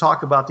trying to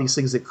talk about these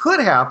things that could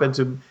happen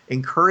to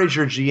encourage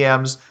your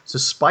GMs to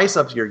spice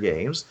up your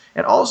games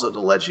and also to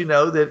let you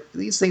know that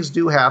these things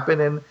do happen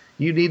and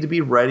you need to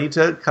be ready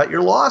to cut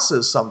your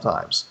losses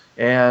sometimes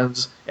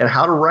and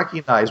how to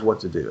recognize what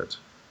to do it.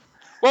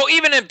 Well,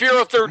 even in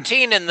Bureau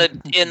 13, in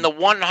the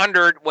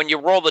 100, when you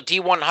roll the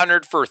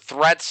D100 for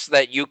threats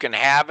that you can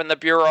have in the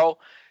Bureau,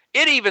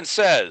 it even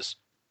says,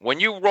 when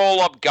you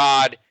roll up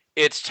God,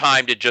 it's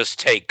time to just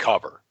take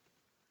cover.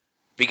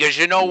 Because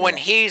when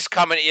he's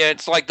coming,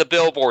 it's like the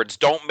billboards,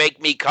 don't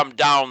make me come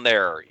down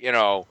there,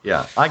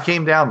 Yeah, I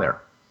came down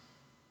there.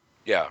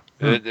 Yeah,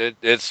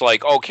 it's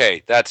like,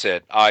 okay, that's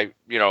it.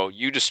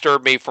 You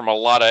disturbed me from a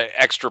lot of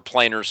extra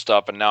planar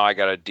stuff, and now I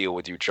got to deal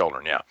with you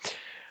children. Yeah.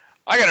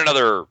 I got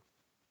another,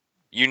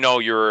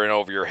 you're in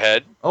over your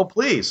head. Oh,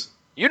 please.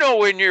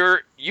 When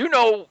you're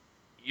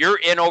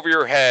in over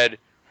your head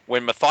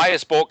when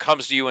Matthias Bolt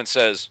comes to you and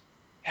says,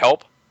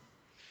 help.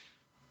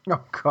 Oh,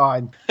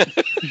 God.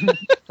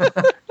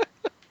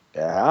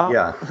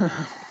 Yeah.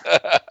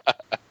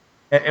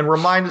 And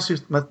remind us who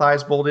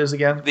Matthias Bolt is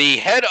again? The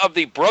head of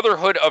the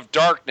Brotherhood of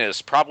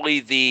Darkness, probably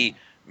the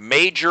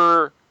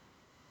major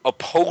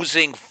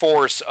opposing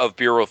force of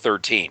Bureau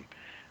 13.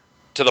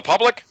 To the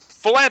public,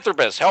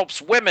 philanthropist,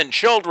 helps women,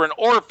 children,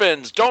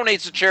 orphans,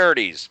 donates to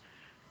charities,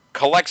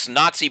 collects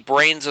Nazi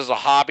brains as a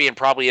hobby, and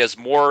probably has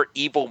more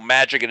evil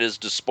magic at his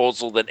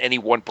disposal than any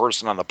one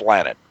person on the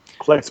planet.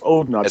 Collects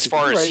old Nazi. As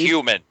far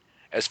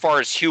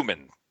as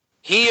human,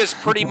 he is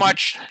pretty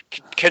much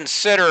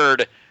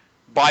considered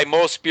by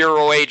most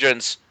Bureau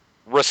agents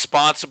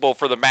responsible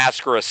for the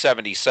massacre of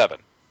 77.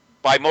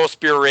 By most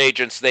Bureau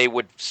agents, they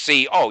would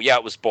see, oh, yeah,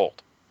 it was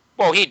Bolt.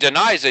 Well, he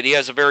denies it. He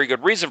has a very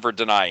good reason for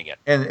denying it.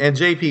 And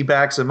JP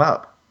backs him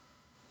up.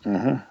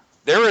 Mm-hmm.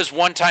 There is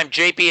one time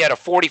JP had a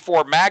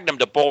 44 Magnum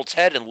to Bolt's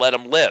head and let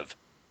him live.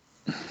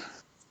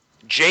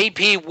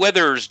 JP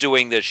Withers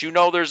doing this.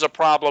 There's a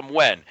problem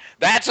when.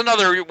 That's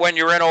another when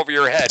you're in over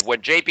your head. When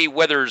JP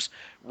Withers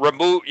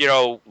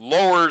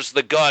lowers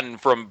the gun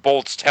from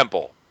Bolt's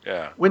temple.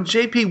 Yeah. When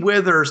JP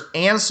Withers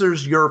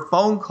answers your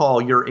phone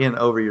call, you're in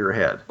over your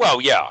head.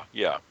 Well, yeah.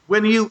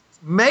 When you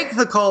make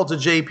the call to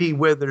JP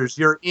Withers,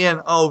 you're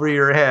in over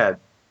your head.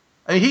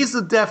 I mean, he's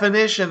the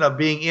definition of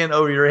being in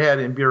over your head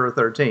in Bureau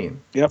 13.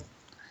 Yep.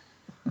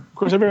 Of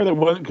course, I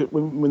remember that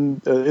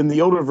when in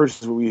the older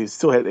versions we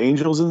still had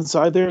angels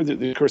inside there.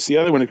 Of course, the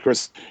other one, of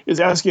course, is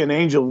asking an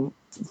angel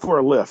for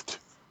a lift.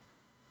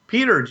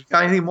 Peter, you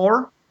got anything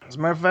more? As a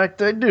matter of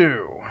fact, I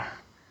do.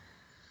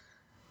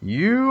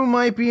 You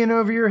might be in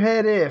over your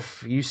head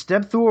if you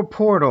step through a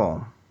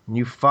portal and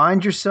you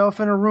find yourself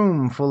in a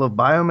room full of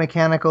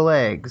biomechanical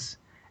eggs,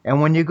 and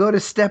when you go to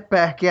step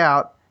back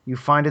out, you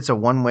find it's a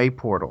one-way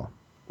portal.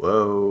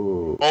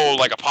 Whoa. Oh,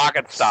 like a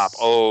pocket stop.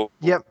 Oh.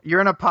 Yep,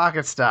 you're in a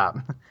pocket stop.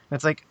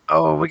 It's like,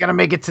 oh, we got to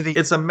make it to the...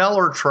 It's a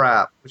Meller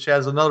trap, which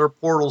has another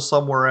portal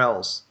somewhere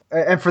else.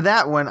 And for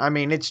that one, I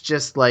mean, it's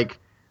just like,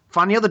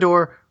 find the other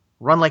door,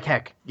 run like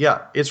heck.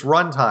 Yeah, it's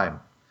runtime.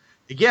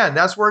 Again,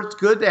 that's where it's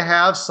good to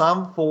have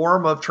some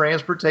form of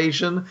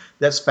transportation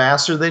that's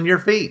faster than your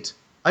feet.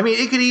 I mean,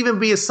 it could even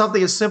be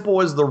something as simple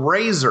as the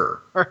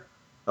Razor.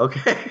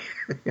 Okay?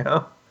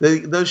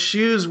 Those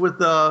shoes with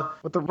the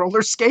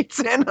roller skates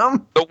in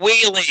them. The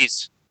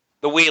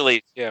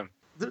wheelies, yeah.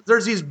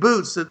 There's these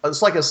boots.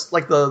 It's like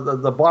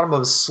the bottom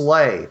of a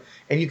sleigh,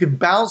 and you can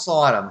bounce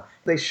on them.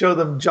 They show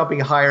them jumping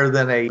higher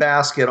than a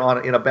basket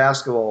in a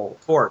basketball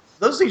court.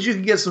 Those things you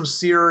can get some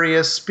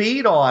serious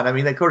speed on. I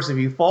mean, of course, if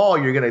you fall,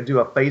 you're going to do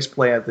a face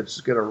plant that's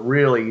you're going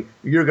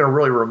to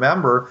really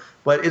remember.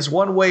 But it's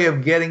one way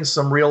of getting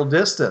some real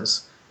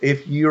distance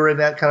if you're in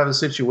that kind of a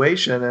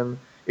situation, and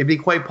it'd be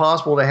quite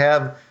possible to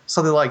have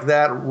something like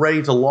that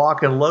ready to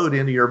lock and load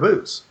into your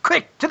boots.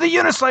 Quick, to the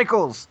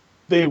unicycles!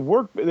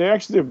 They're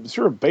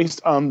sort of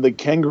based on the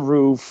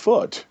kangaroo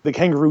foot, the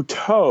kangaroo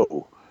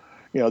toe.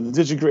 The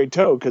digigrade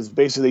toe, because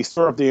basically they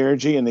store up the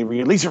energy and they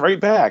release it right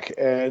back.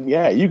 And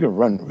yeah, you can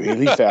run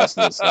really fast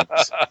in those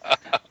things.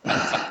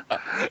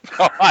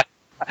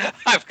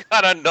 I've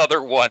got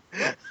another one.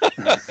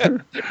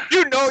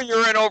 You're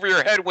in over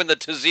your head when the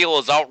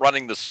Tazeel is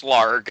outrunning the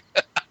Slarg.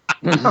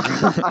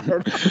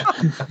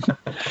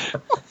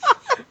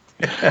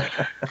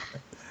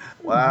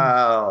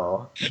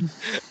 Wow.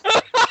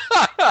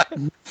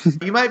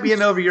 You might be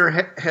in over your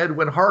head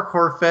when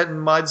Hardcore Fenton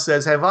Mudd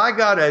says, "Have I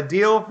got a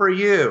deal for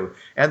you?"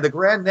 And the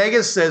Grand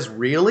Negus says,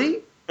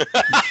 "Really?"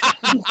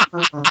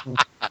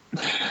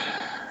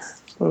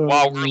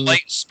 Wow, we're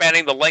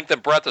spanning the length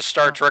and breadth of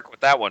Star Trek with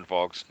that one,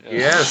 folks. Yeah.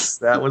 Yes,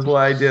 that was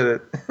why I did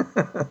it.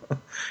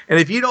 And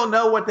if you don't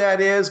know what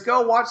that is,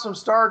 go watch some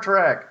Star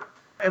Trek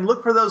and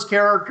look for those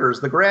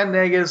characters, the Grand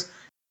Negus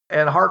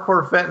and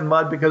Hardcore Fenton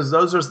Mudd, because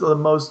those are the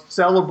most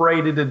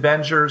celebrated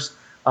adventures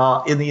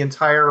in the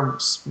entire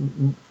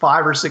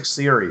 5 or 6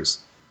 series.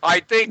 I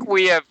think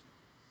we have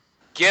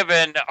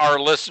given our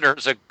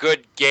listeners a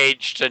good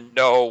gauge to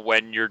know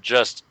when you're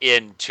just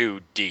in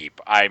too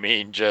deep. I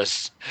mean,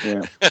 just...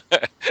 Yeah.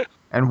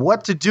 And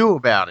what to do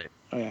about it.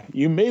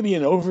 You may be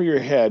in over your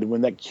head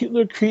when that cute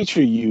little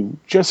creature you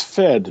just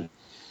fed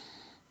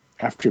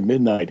after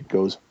midnight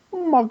goes,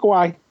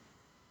 "Mogwai."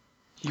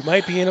 You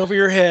might be in over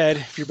your head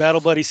if your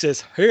battle buddy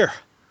says, "Here,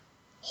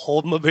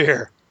 hold my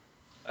beer."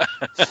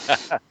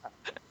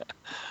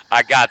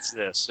 I got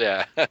this,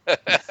 yeah.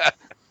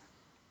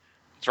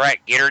 That's right.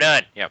 Get her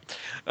done. Yeah.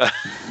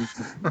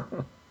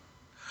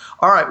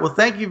 All right. Well,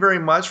 thank you very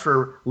much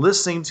for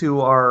listening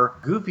to our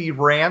goofy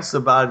rants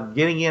about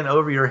getting in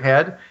over your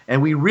head.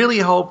 And we really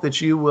hope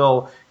that you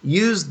will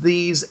use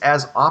these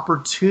as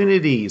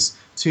opportunities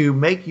to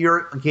make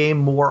your game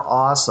more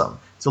awesome,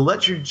 to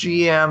let your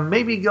GM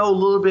maybe go a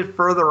little bit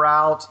further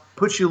out,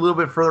 put you a little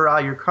bit further out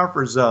of your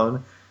comfort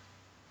zone,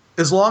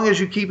 as long as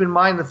you keep in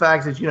mind the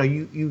fact that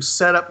you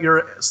set up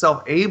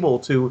yourself able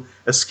to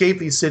escape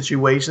these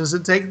situations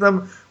and take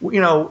them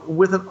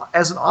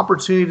as an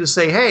opportunity to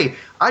say, hey,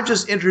 I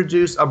just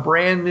introduced a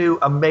brand new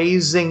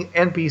amazing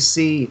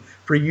NPC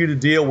for you to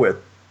deal with.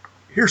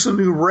 Here's a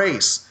new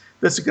race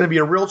that's going to be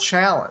a real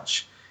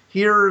challenge.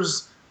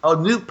 Here's a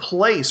new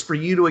place for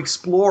you to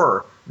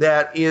explore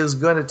that is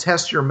going to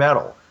test your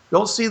mettle.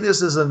 Don't see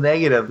this as a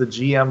negative, the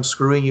GM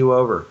screwing you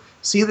over.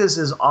 See this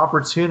as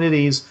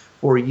opportunities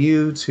for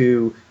you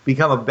to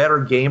become a better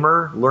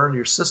gamer, learn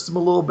your system a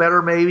little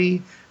better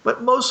maybe,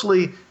 but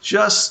mostly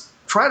just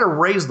try to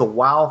raise the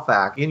wow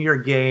factor in your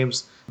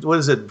games. What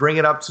is it? Bring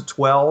it up to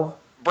 12?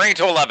 Bring it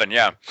to 11,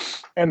 yeah.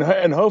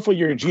 And hopefully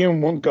your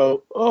GM won't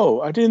go,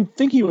 oh, I didn't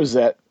think he was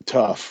that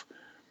tough.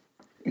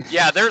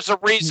 Yeah, there's a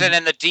reason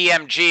in the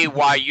DMG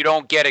why you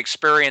don't get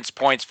experience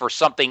points for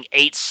something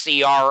 8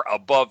 CR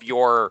above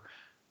your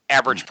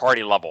average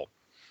party level.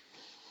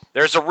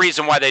 There's a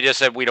reason why they just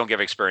said we don't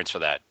give experience for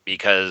that,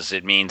 because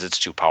it means it's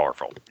too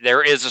powerful.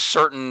 There is a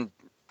certain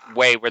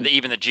way where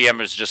even the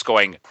GM is just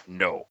going,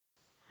 no.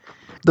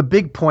 The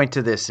big point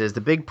to this is,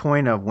 the big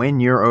point of when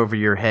you're over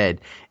your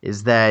head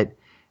is that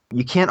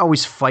you can't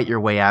always fight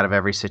your way out of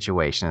every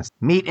situation. It's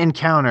meet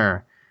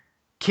encounter,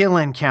 kill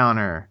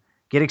encounter,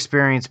 get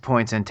experience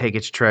points and take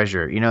its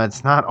treasure.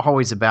 It's not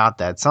always about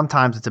that.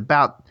 Sometimes it's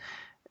about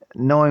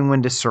knowing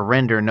when to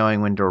surrender,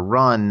 knowing when to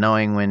run,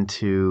 knowing when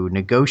to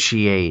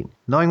negotiate,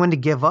 knowing when to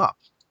give up.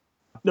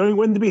 Knowing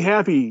when to be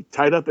happy,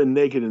 tied up and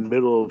naked in the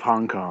middle of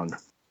Hong Kong.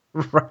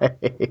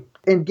 Right.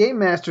 And game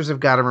masters have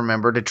got to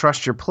remember to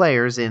trust your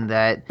players in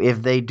that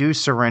if they do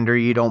surrender,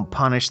 you don't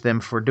punish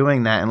them for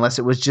doing that unless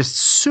it was just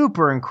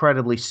super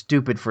incredibly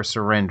stupid for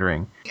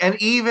surrendering. And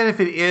even if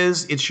it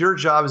is, it's your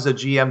job as a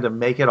GM to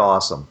make it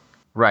awesome.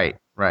 Right.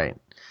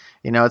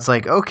 It's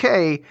like,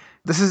 okay,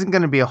 this isn't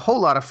going to be a whole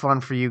lot of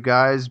fun for you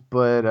guys,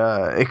 but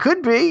it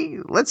could be.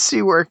 Let's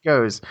see where it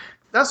goes.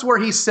 That's where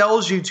he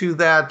sells you to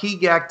that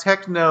Kigak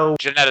techno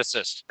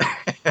geneticist.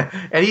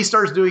 And he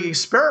starts doing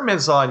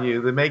experiments on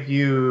you that make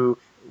you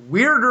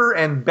weirder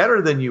and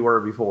better than you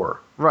were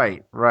before.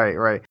 Right.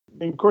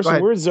 And of course,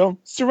 in Word Zone,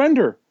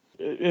 surrender.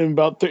 In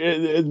about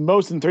at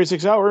most in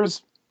 36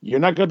 hours, you're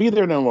not going to be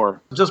there no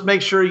more. Just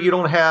make sure you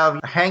don't have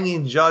a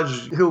hanging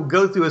judge who'll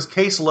go through his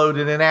caseload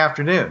in an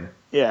afternoon.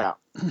 Yeah.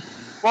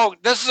 Well,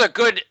 this is a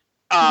good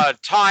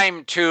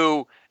time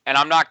to, and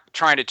I'm not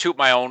trying to toot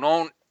my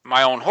own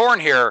horn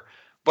here,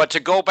 but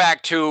to go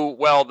back to,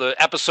 the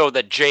episode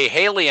that Jay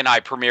Haley and I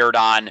premiered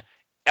on,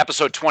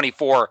 episode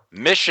 24,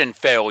 Mission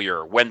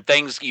Failure, when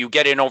you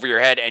get in over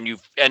your head and you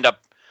end up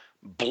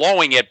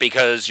blowing it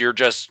because you're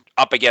just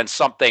up against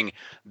something.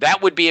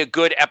 That would be a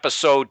good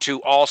episode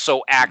to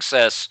also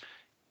access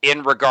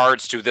in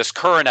regards to this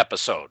current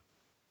episode.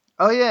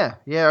 Oh, yeah.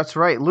 Yeah, that's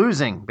right.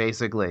 Losing,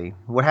 basically.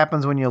 What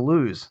happens when you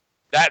lose?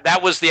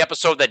 That was the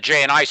episode that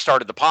Jay and I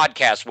started the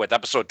podcast with,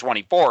 episode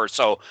 24.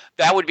 So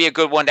that would be a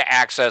good one to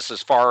access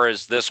as far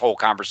as this whole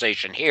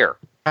conversation here.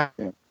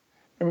 And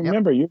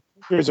remember, you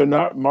players are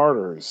not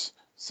martyrs.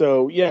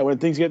 So, when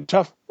things get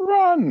tough,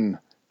 run.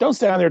 Don't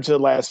stand there to the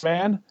last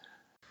man.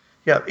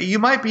 Yeah, you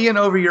might be in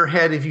over your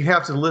head if you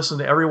have to listen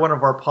to every one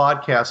of our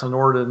podcasts in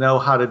order to know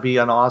how to be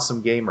an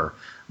awesome gamer.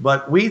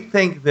 But we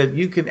think that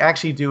you can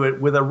actually do it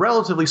with a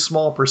relatively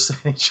small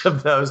percentage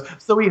of those.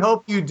 So we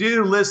hope you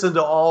do listen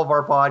to all of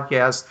our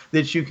podcasts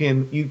that you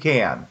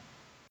can.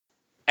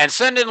 And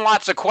send in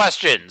lots of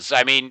questions.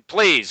 I mean,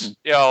 please,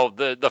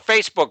 the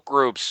Facebook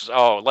groups.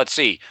 Oh, let's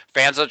see.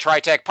 Fans of the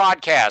TriTech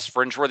Podcast,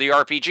 Fringeworthy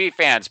RPG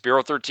fans,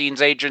 Bureau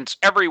 13's agents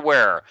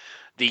everywhere.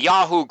 The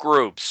Yahoo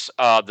groups,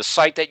 the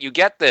site that you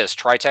get this,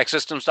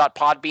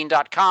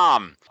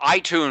 tritechsystems.podbean.com.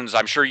 iTunes,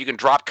 I'm sure you can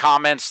drop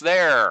comments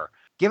there.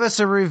 Give us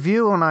a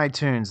review on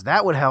iTunes.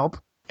 That would help.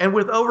 And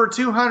with over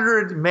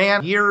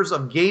 200 years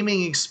of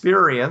gaming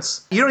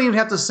experience, you don't even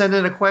have to send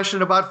in a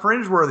question about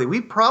Fringeworthy.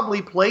 We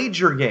probably played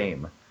your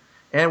game,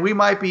 and we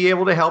might be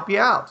able to help you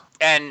out.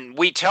 And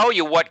we tell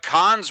you what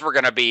cons we're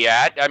going to be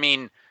at. I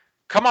mean,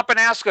 come up and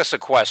ask us a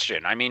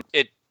question. I mean,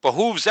 it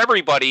behooves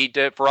everybody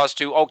for us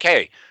to,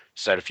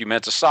 set a few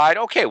minutes aside.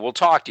 Okay, we'll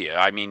talk to you.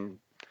 I mean,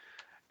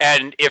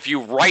 and if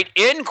you write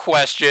in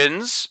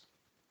questions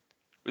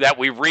that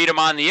we read them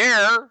on the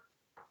air,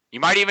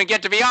 you might even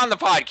get to be on the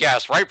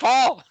podcast, right,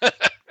 Paul?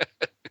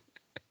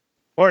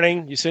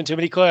 Warning, you sent too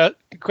many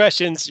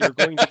questions, you're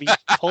going to be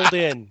pulled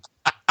in.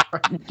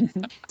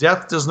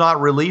 Death does not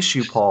release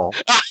you, Paul.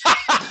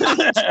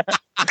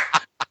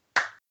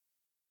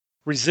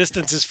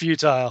 Resistance is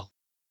futile.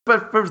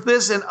 But for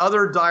this and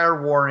other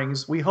dire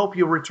warnings, we hope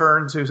you'll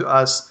return to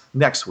us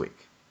next week.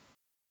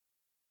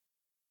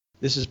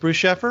 This is Bruce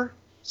Sheffer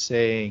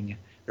saying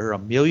There are a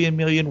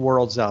million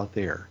worlds out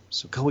there,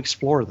 so go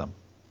explore them.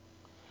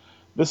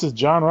 This is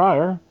John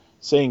Ryer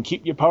saying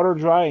keep your powder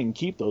dry and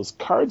keep those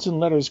cards and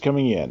letters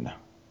coming in.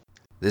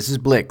 This is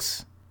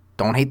Blix.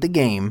 Don't hate the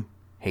game,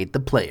 hate the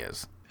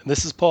players. And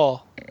this is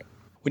Paul.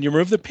 When you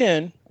remove the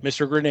pin,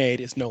 Mr.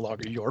 Grenade is no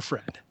longer your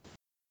friend.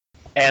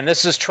 And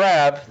this is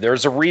Trav.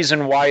 There's a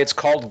reason why it's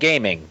called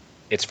gaming.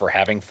 It's for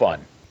having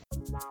fun.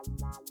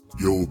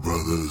 Yo,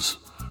 brothers.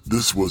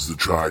 This was the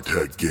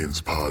TriTech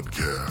Games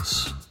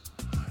Podcast.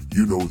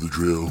 You know the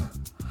drill.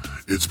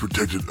 It's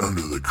protected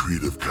under the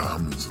Creative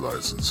Commons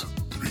License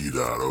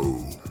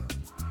 3.0.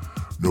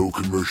 No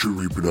commercial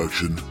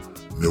reproduction,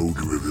 no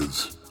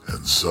derivatives,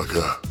 and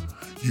sucker,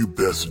 you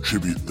best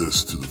attribute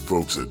this to the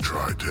folks at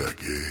TriTech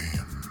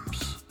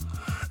Games.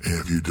 And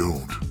if you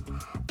don't,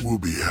 we'll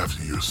be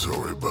after your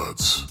sorry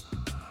butts,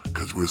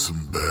 'cause we're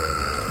some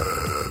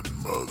bad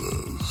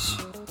mothers.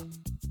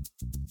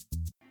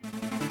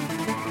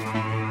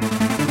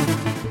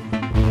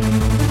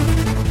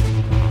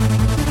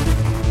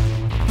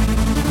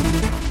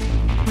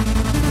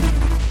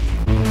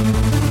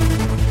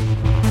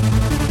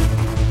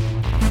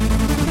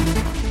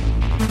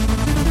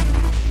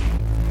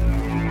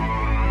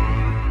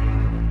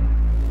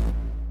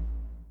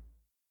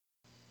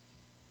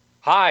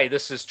 Hi,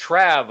 this is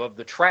Trav of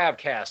the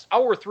Travcast,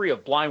 Hour 3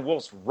 of Blind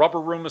Wolf's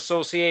Rubber Room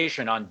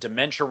Association on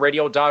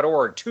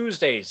DementiaRadio.org,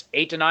 Tuesdays,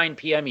 8 to 9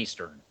 p.m.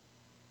 Eastern.